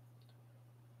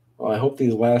 Well, I hope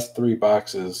these last 3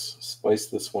 boxes spice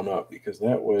this one up, because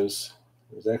I was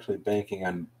actually banking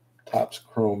on Topps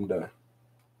Chrome to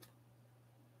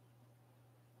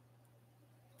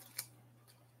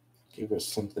give us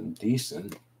something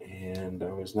decent, and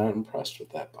I was not impressed with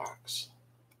that box.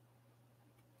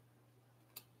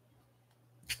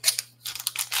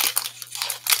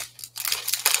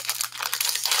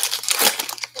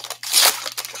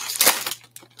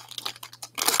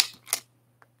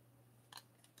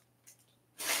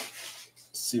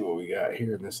 Let's see what we got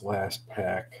here in this last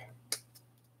pack.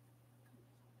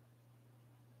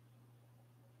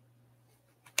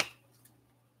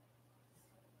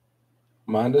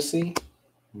 Mondesi,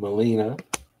 Molina,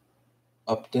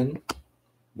 Upton,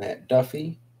 Matt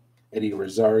Duffy, Eddie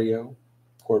Rosario,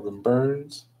 Corbin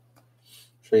Burns,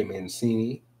 Trey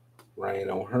Mancini,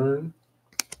 Ryan O'Hearn,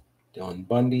 Dylan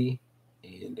Bundy,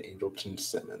 and Andrelton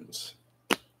Simmons.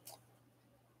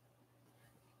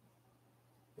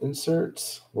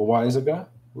 Inserts, Loaizaga,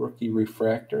 rookie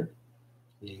refractor,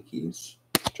 Yankees.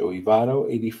 Joey Votto,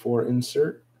 84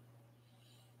 insert.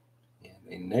 And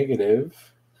a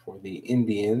negative for the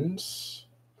Indians,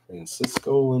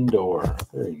 Francisco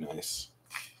Lindor. Very nice.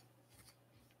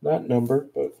 Not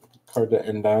numbered, but card to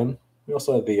end on. We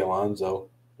also have the Alonso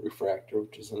refractor,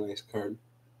 which is a nice card.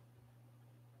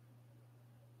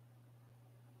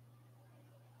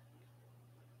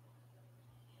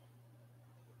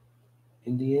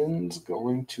 Indians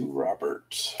going to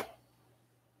Robert.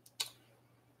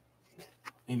 Let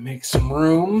me make some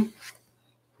room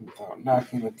without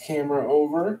knocking the camera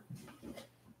over.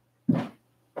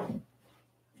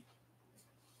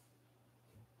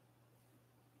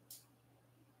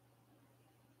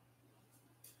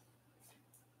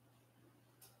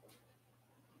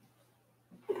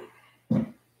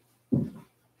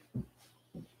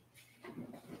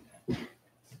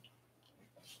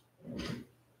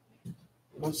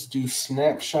 Let's do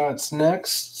snapshots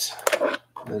next.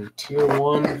 Then tier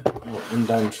 1 will end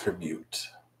on tribute.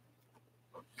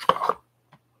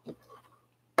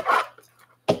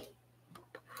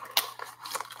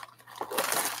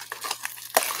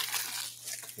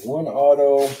 One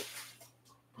auto,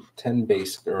 10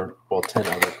 basic, or 10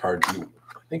 other cards. I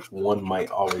think one might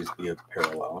always be a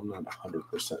parallel. I'm not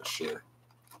 100% sure.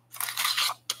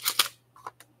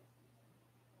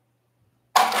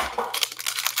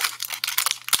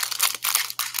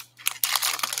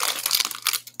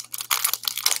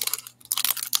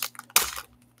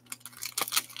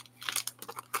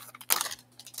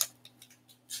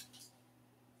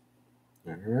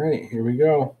 All right, here we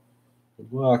go.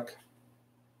 Good luck.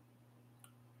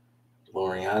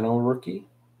 Laureano rookie.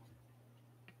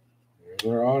 Here's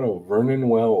our auto. Vernon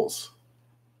Wells,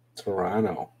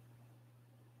 Toronto.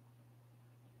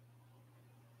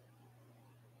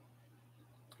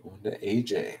 Going to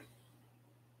AJ.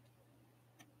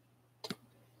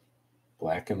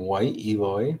 Black and white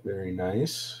Eloy. Very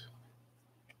nice.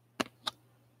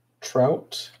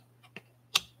 Trout.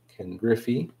 Ken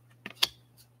Griffey.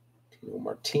 Tino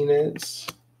Martinez.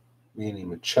 Manny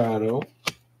Machado.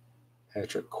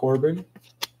 Patrick Corbin.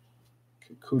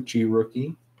 Kikuchi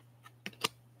rookie.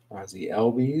 Ozzie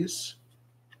Albies.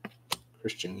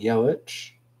 Christian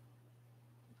Yelich.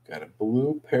 Got a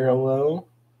blue parallel.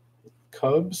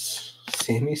 Cubs.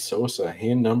 Sammy Sosa.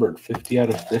 Hand numbered 50 out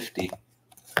of 50.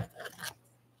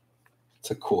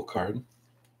 It's a cool card.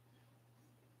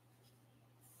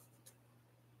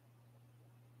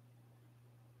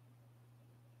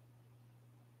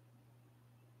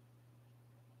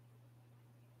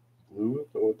 Blue,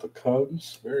 go with the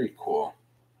Cubs. Very cool.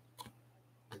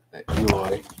 Like that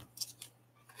Eloy.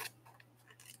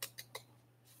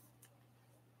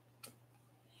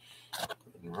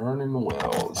 And Vernon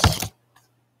Wells.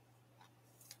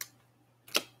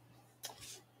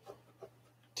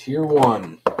 Tier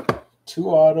 1. 2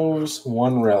 autos,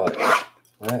 1 relic.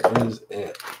 That is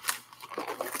it.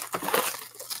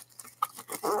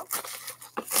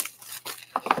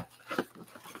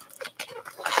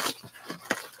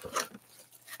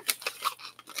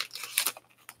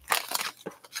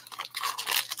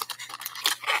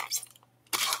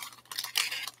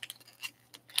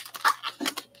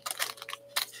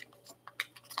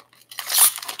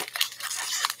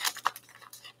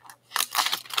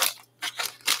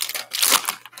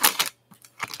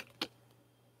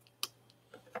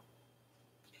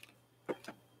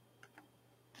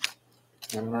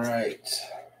 All right.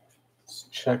 Let's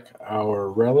check our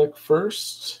relic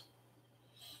first.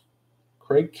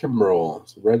 Craig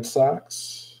Kimbrell, Red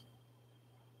Sox.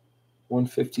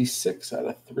 156 out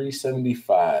of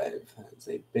 375. That's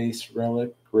a base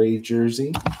relic gray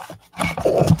jersey.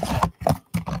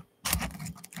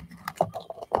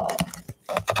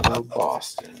 For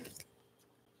Boston.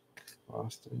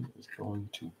 Boston is going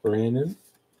to Brandon.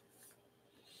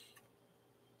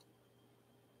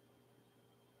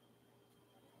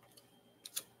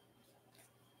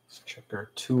 Let's check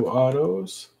our 2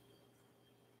 autos.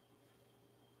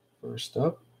 First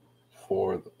up,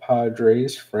 for the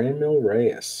Padres, Franmil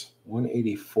Reyes,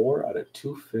 184 out of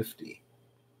 250.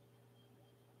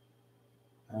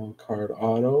 On card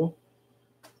auto,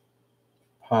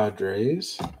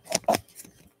 Padres.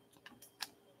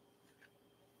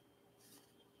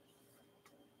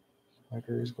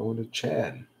 Padres going to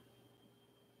Chad.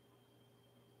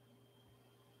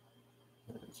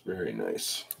 That's very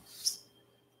nice.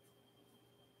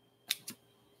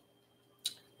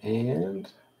 And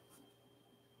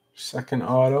second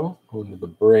auto going to the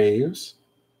Braves.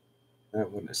 That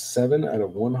one is 7 out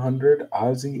of 100,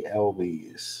 Ozzie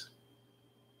Albies.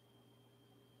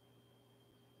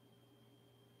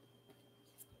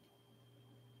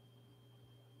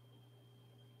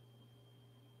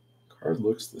 Card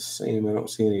looks the same. I don't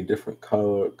see any different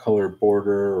color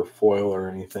border or foil or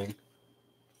anything.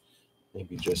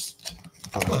 Maybe just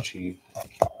how much he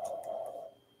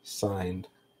signed.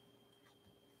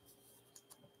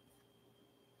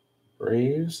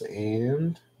 Braves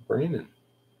and Brandon.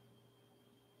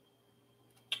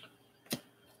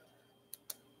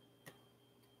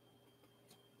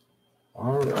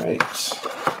 All right.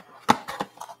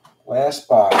 Last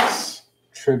box,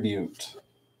 Tribute.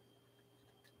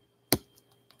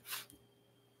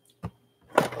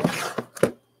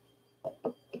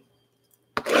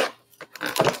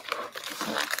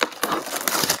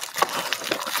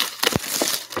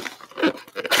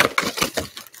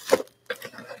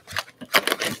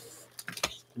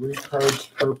 Three cards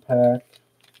per pack.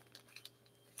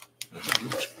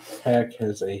 Each pack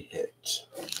has a hit.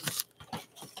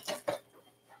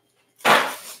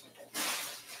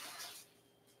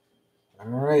 All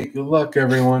right, good luck,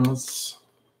 everyone. Let's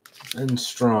end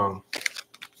strong.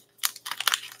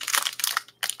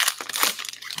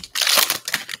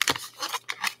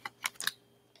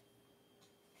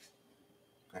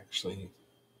 Actually,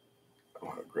 I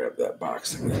want to grab that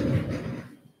box again.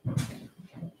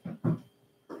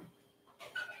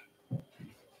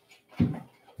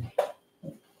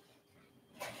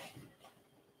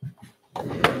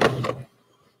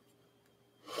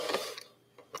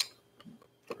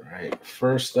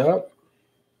 First up,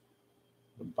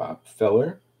 Bob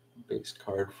Feller, base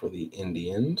card for the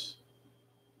Indians.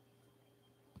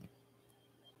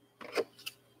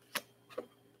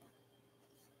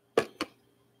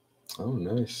 Oh,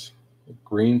 nice.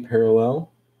 Green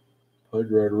parallel, Pudge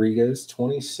Rodriguez,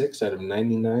 26 out of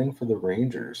 99 for the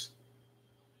Rangers.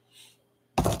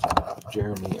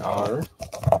 Jeremy R.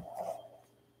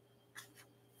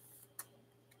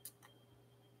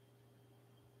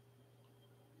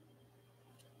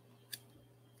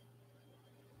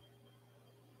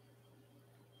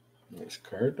 Nice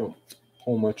card. Don't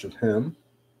pull much of him.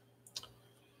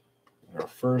 Our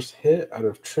first hit out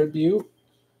of Tribute.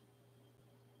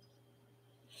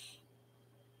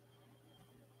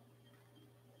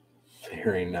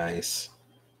 Very nice.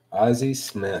 Ozzie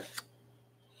Smith.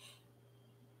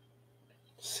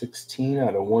 16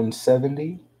 out of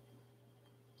 170.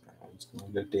 That one's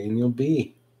going to Daniel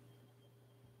B.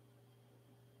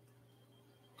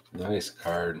 Nice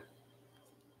card.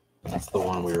 That's the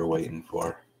one we were waiting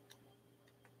for.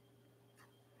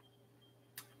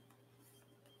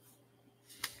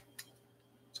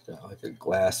 It's got like a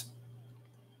glass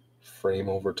frame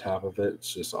over top of it.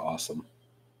 It's just awesome.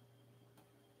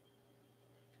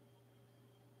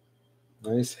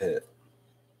 Nice hit.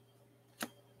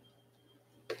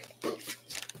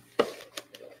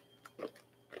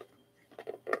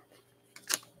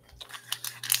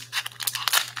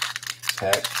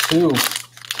 Pack 2.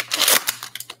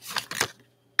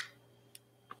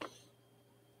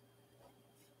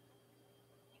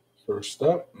 First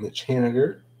up, Mitch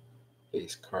Haniger,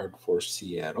 base card for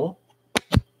Seattle.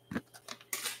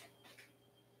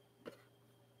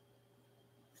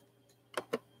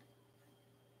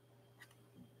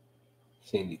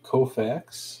 Sandy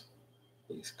Koufax,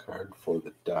 base card for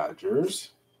the Dodgers.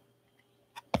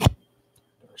 Our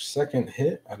second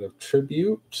hit out of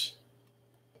Tribute.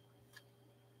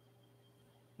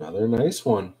 Another nice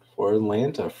one for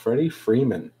Atlanta, Freddie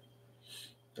Freeman.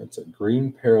 That's a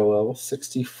green parallel,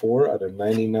 64 out of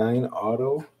 99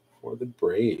 auto for the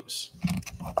Braves.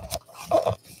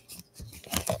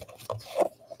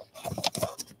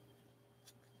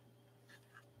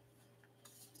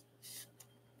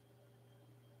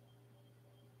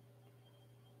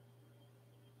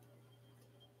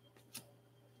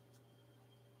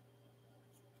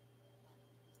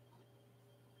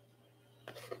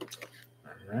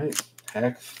 All right,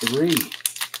 pack 3.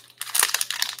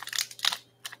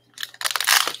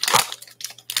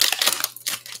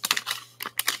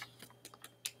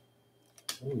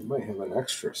 Oh, we might have an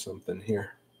extra something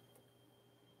here.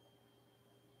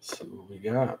 Let's see what we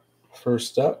got.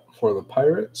 First up for the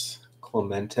Pirates,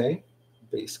 Clemente,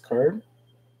 base card.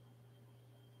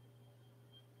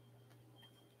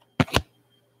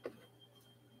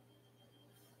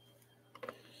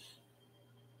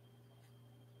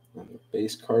 And the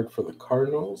base card for the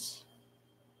Cardinals,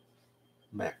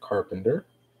 Matt Carpenter.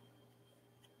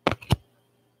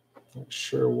 Not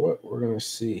sure what we're going to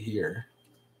see here.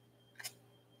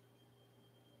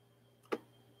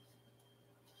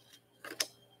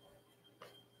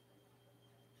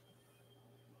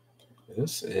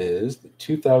 This is the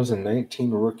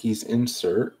 2019 Rookies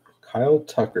insert, Kyle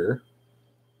Tucker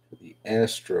for the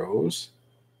Astros.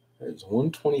 It's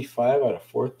 125 out of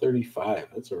 435.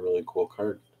 That's a really cool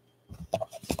card.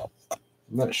 I'm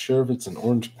not sure if it's an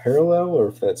orange parallel or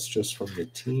if that's just from the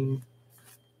team,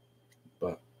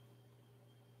 but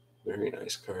very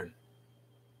nice card.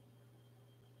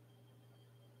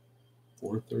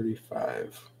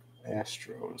 435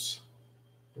 Astros.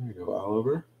 There you go,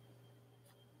 Oliver.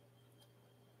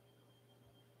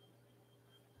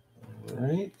 All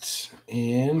right,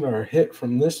 and our hit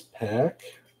from this pack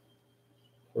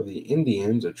for the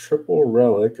Indians, a triple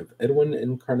relic of Edwin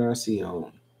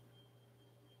Encarnacion.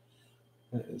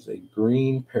 That is a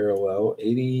green parallel,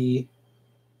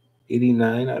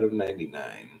 89 out of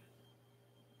 99.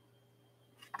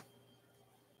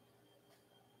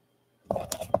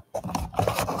 Let's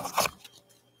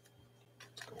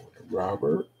go to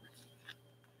Robert.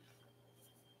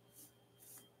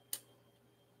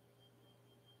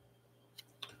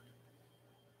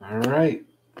 All right,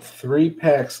 3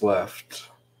 packs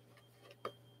left.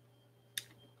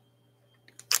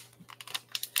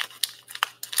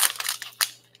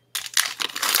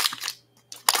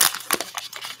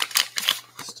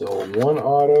 Still 1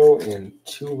 auto and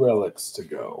 2 relics to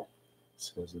go.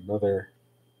 So there's another,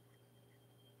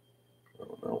 I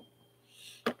don't know.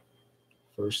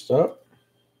 First up,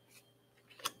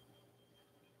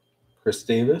 Chris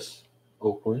Davis,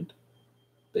 Oakland,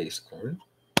 base card.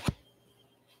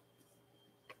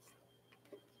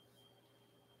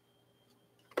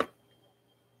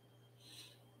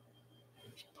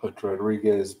 Put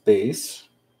Rodriguez base.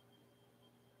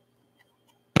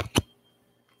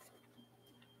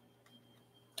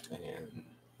 And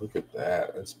look at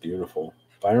that. That's beautiful.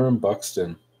 Byron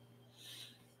Buxton.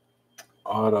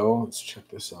 Auto. Let's check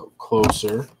this out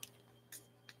closer.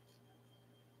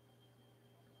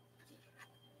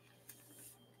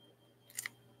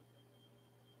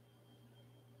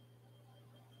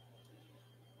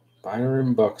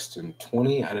 Byron Buxton,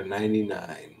 20 out of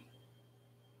 99.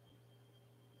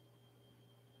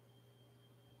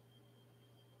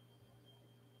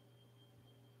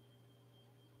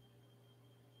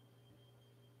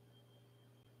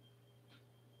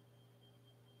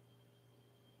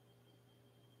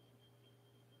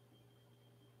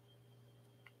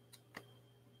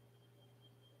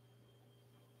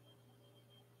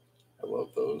 I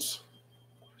love those.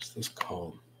 What's this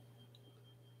called?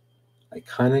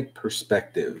 Iconic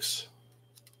Perspectives.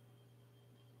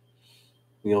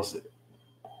 Nielsen.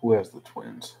 Who has the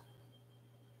Twins?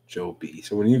 Joe B.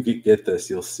 So when you get this,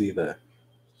 you'll see the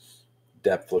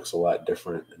depth looks a lot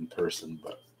different in person,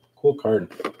 but cool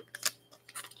card.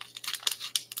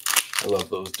 I love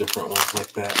those different ones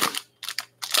like that.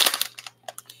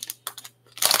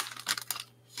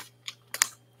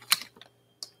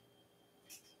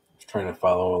 Trying to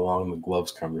follow along the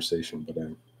gloves conversation, but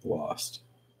I'm lost.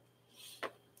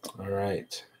 All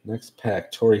right, next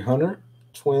pack, Torrey Hunter,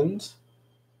 Twins.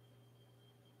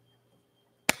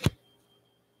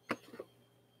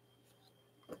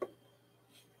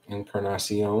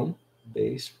 Encarnacion,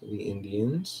 base for the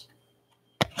Indians.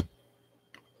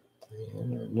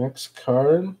 And our next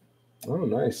card, oh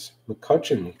nice,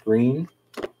 McCutchen, green,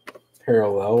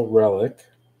 parallel, relic.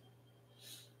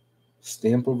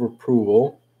 Stamp of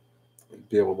approval.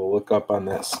 Be able to look up on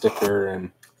that sticker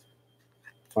and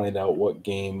find out what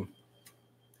game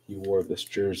he wore this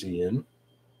jersey in.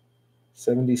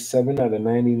 77 out of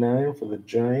 99 for the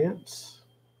Giants.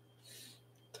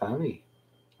 Tommy,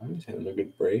 He's having a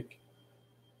good break.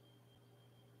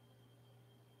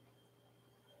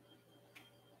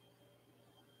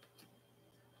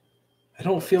 I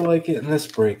don't feel like it in this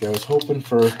break. I was hoping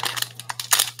for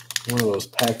one of those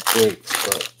packed breaks,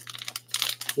 but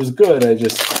it was good. I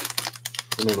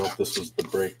don't know if this was the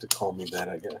break to call me that,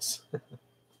 I guess.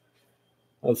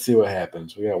 Let's see what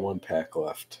happens. We got one pack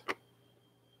left.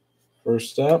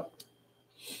 First up,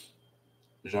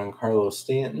 Giancarlo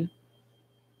Stanton.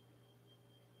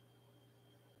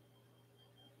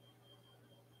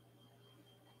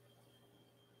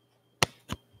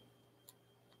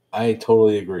 I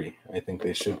totally agree. I think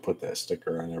they should put that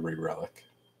sticker on every relic.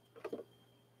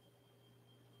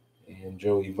 And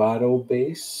Joey Votto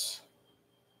base.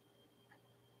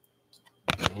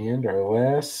 And our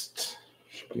last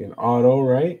should be an auto,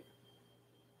 right?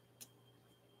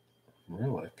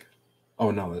 Relic.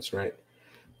 Oh, no, that's right.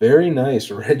 Very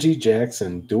nice. Reggie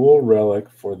Jackson, dual relic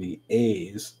for the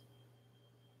A's.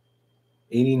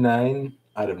 89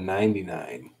 out of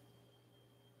 99.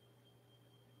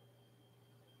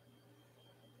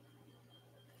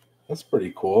 That's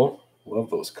pretty cool. Love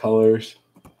those colors.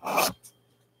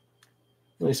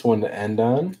 Nice one to end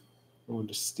on. Going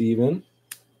to Steven.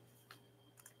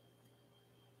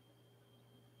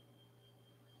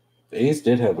 The A's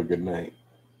did have a good night.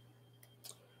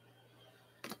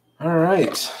 All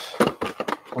right.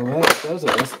 Well, that does it.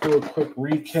 Let's do a quick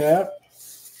recap.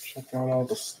 Check out all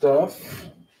the stuff.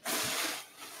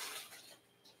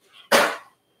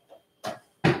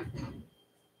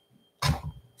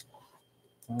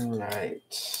 All right.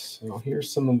 So here's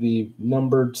some of the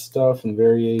numbered stuff and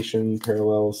variation,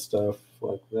 parallel stuff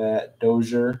like that.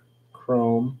 Dozier,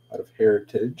 Chrome out of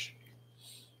Heritage.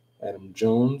 Adam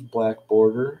Jones, black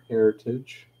border,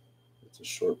 Heritage. It's a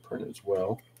short print as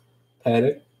well.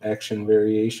 Paddock, action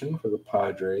variation for the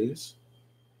Padres.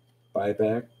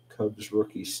 Buyback, Cubs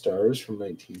rookie stars from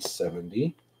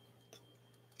 1970.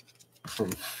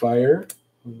 From Fire,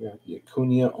 we got the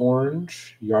Acuna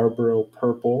orange, Yarborough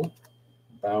purple,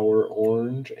 Bauer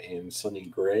orange, and Sonny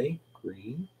Gray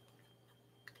green.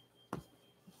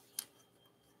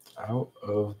 Out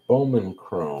of Bowman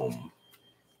Chrome,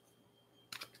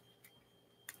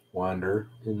 Wander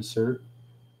insert.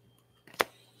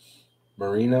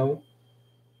 Marino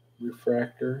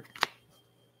refractor.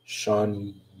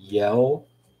 Sean Yell.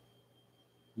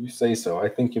 You say so. I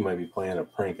think you might be playing a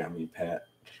prank on me, Pat,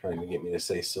 trying to get me to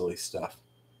say silly stuff.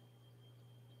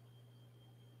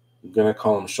 I'm going to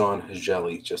call him Sean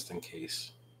Hajeli just in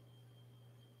case.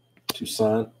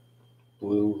 Toussaint,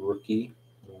 blue rookie,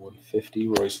 150.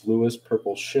 Royce Lewis,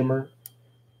 purple shimmer.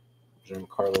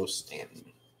 Giancarlo Stanton.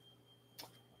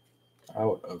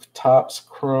 Out of Topps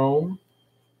Chrome,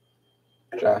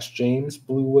 Josh James,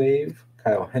 blue wave.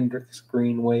 Kyle Hendricks,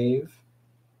 green wave.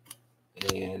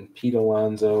 And Pete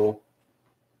Alonso,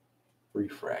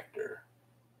 refractor.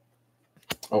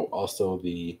 Oh, also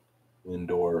the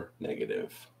Lindor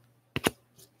negative. A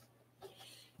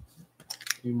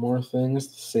few more things.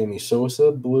 Sammy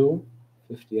Sosa, blue,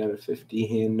 50 out of 50,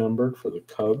 hand numbered for the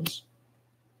Cubs.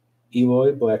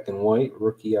 Eloy, black and white,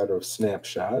 rookie out of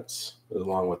Snapshots,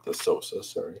 along with the Sosa,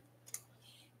 sorry.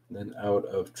 And then out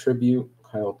of Tribute,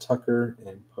 Kyle Tucker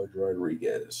and Pudge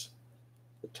Rodriguez.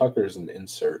 The Tucker's an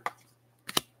insert.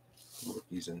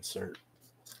 Rookie's insert.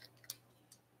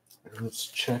 And let's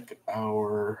check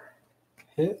our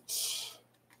hits.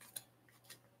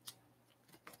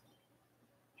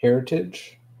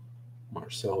 Heritage,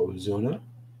 Marcell Ozuna.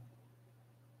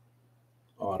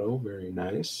 Auto, very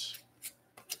nice.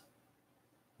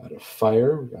 Out of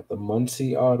Fire, we got the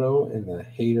Muncy auto and the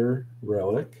Hader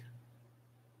relic.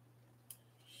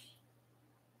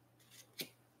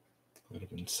 Out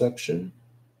of Inception,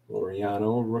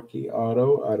 Laureano rookie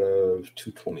auto out of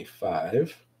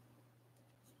 225.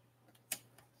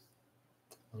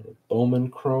 Out of Bowman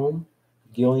Chrome,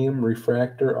 Gilliam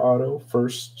refractor auto,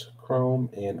 first Chrome,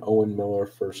 and Owen Miller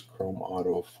first Chrome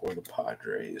auto for the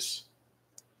Padres.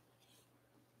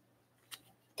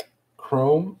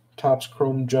 Chrome, Topps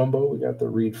Chrome Jumbo, we got the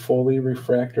Reed Foley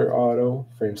refractor auto,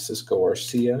 Francisco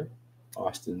Arcia,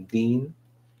 Austin Dean,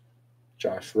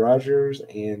 Josh Rogers,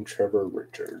 and Trevor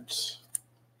Richards.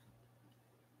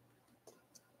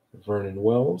 Vernon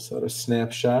Wells out of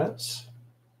Snapshots.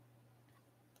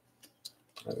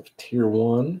 Out of Tier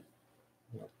 1,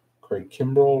 Craig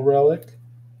Kimbrell relic,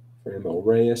 Franmil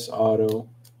Reyes auto,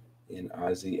 and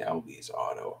Ozzie Albies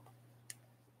auto.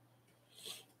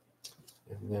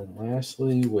 And then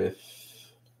lastly with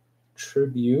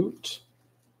Tribute,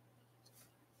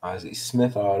 Ozzie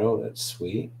Smith auto, that's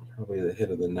sweet, probably the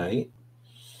hit of the night.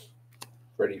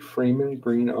 Freddie Freeman,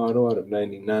 green auto out of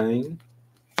 99.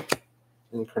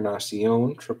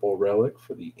 Encarnacion, triple relic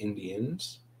for the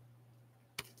Indians.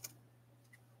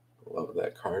 Love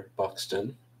that card.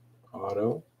 Buxton,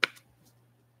 auto.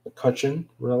 McCutchen,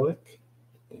 relic.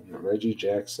 And Reggie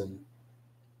Jackson,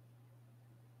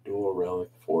 dual relic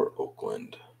for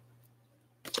Oakland.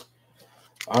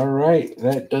 All right,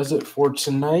 that does it for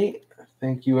tonight.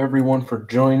 Thank you, everyone, for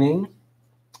joining.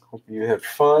 Hope you had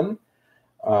fun.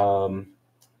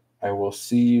 I will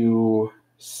see you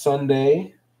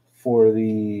Sunday for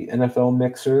the NFL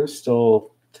Mixers.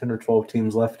 Still 10 or 12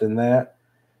 teams left in that.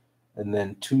 And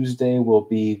then Tuesday will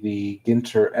be the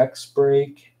Ginter X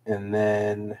break. And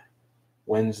then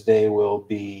Wednesday will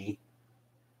be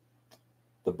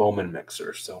the Bowman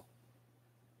Mixer. So,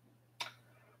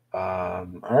 all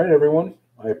right, everyone.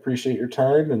 I appreciate your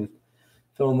time and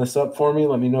filling this up for me.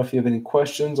 Let me know if you have any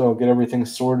questions. I'll get everything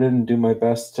sorted and do my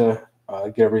best to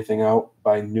get everything out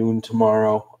by noon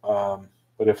tomorrow.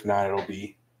 But if not, it'll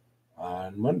be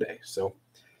on Monday. So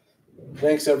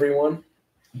thanks, everyone.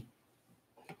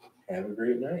 Have a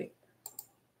great night.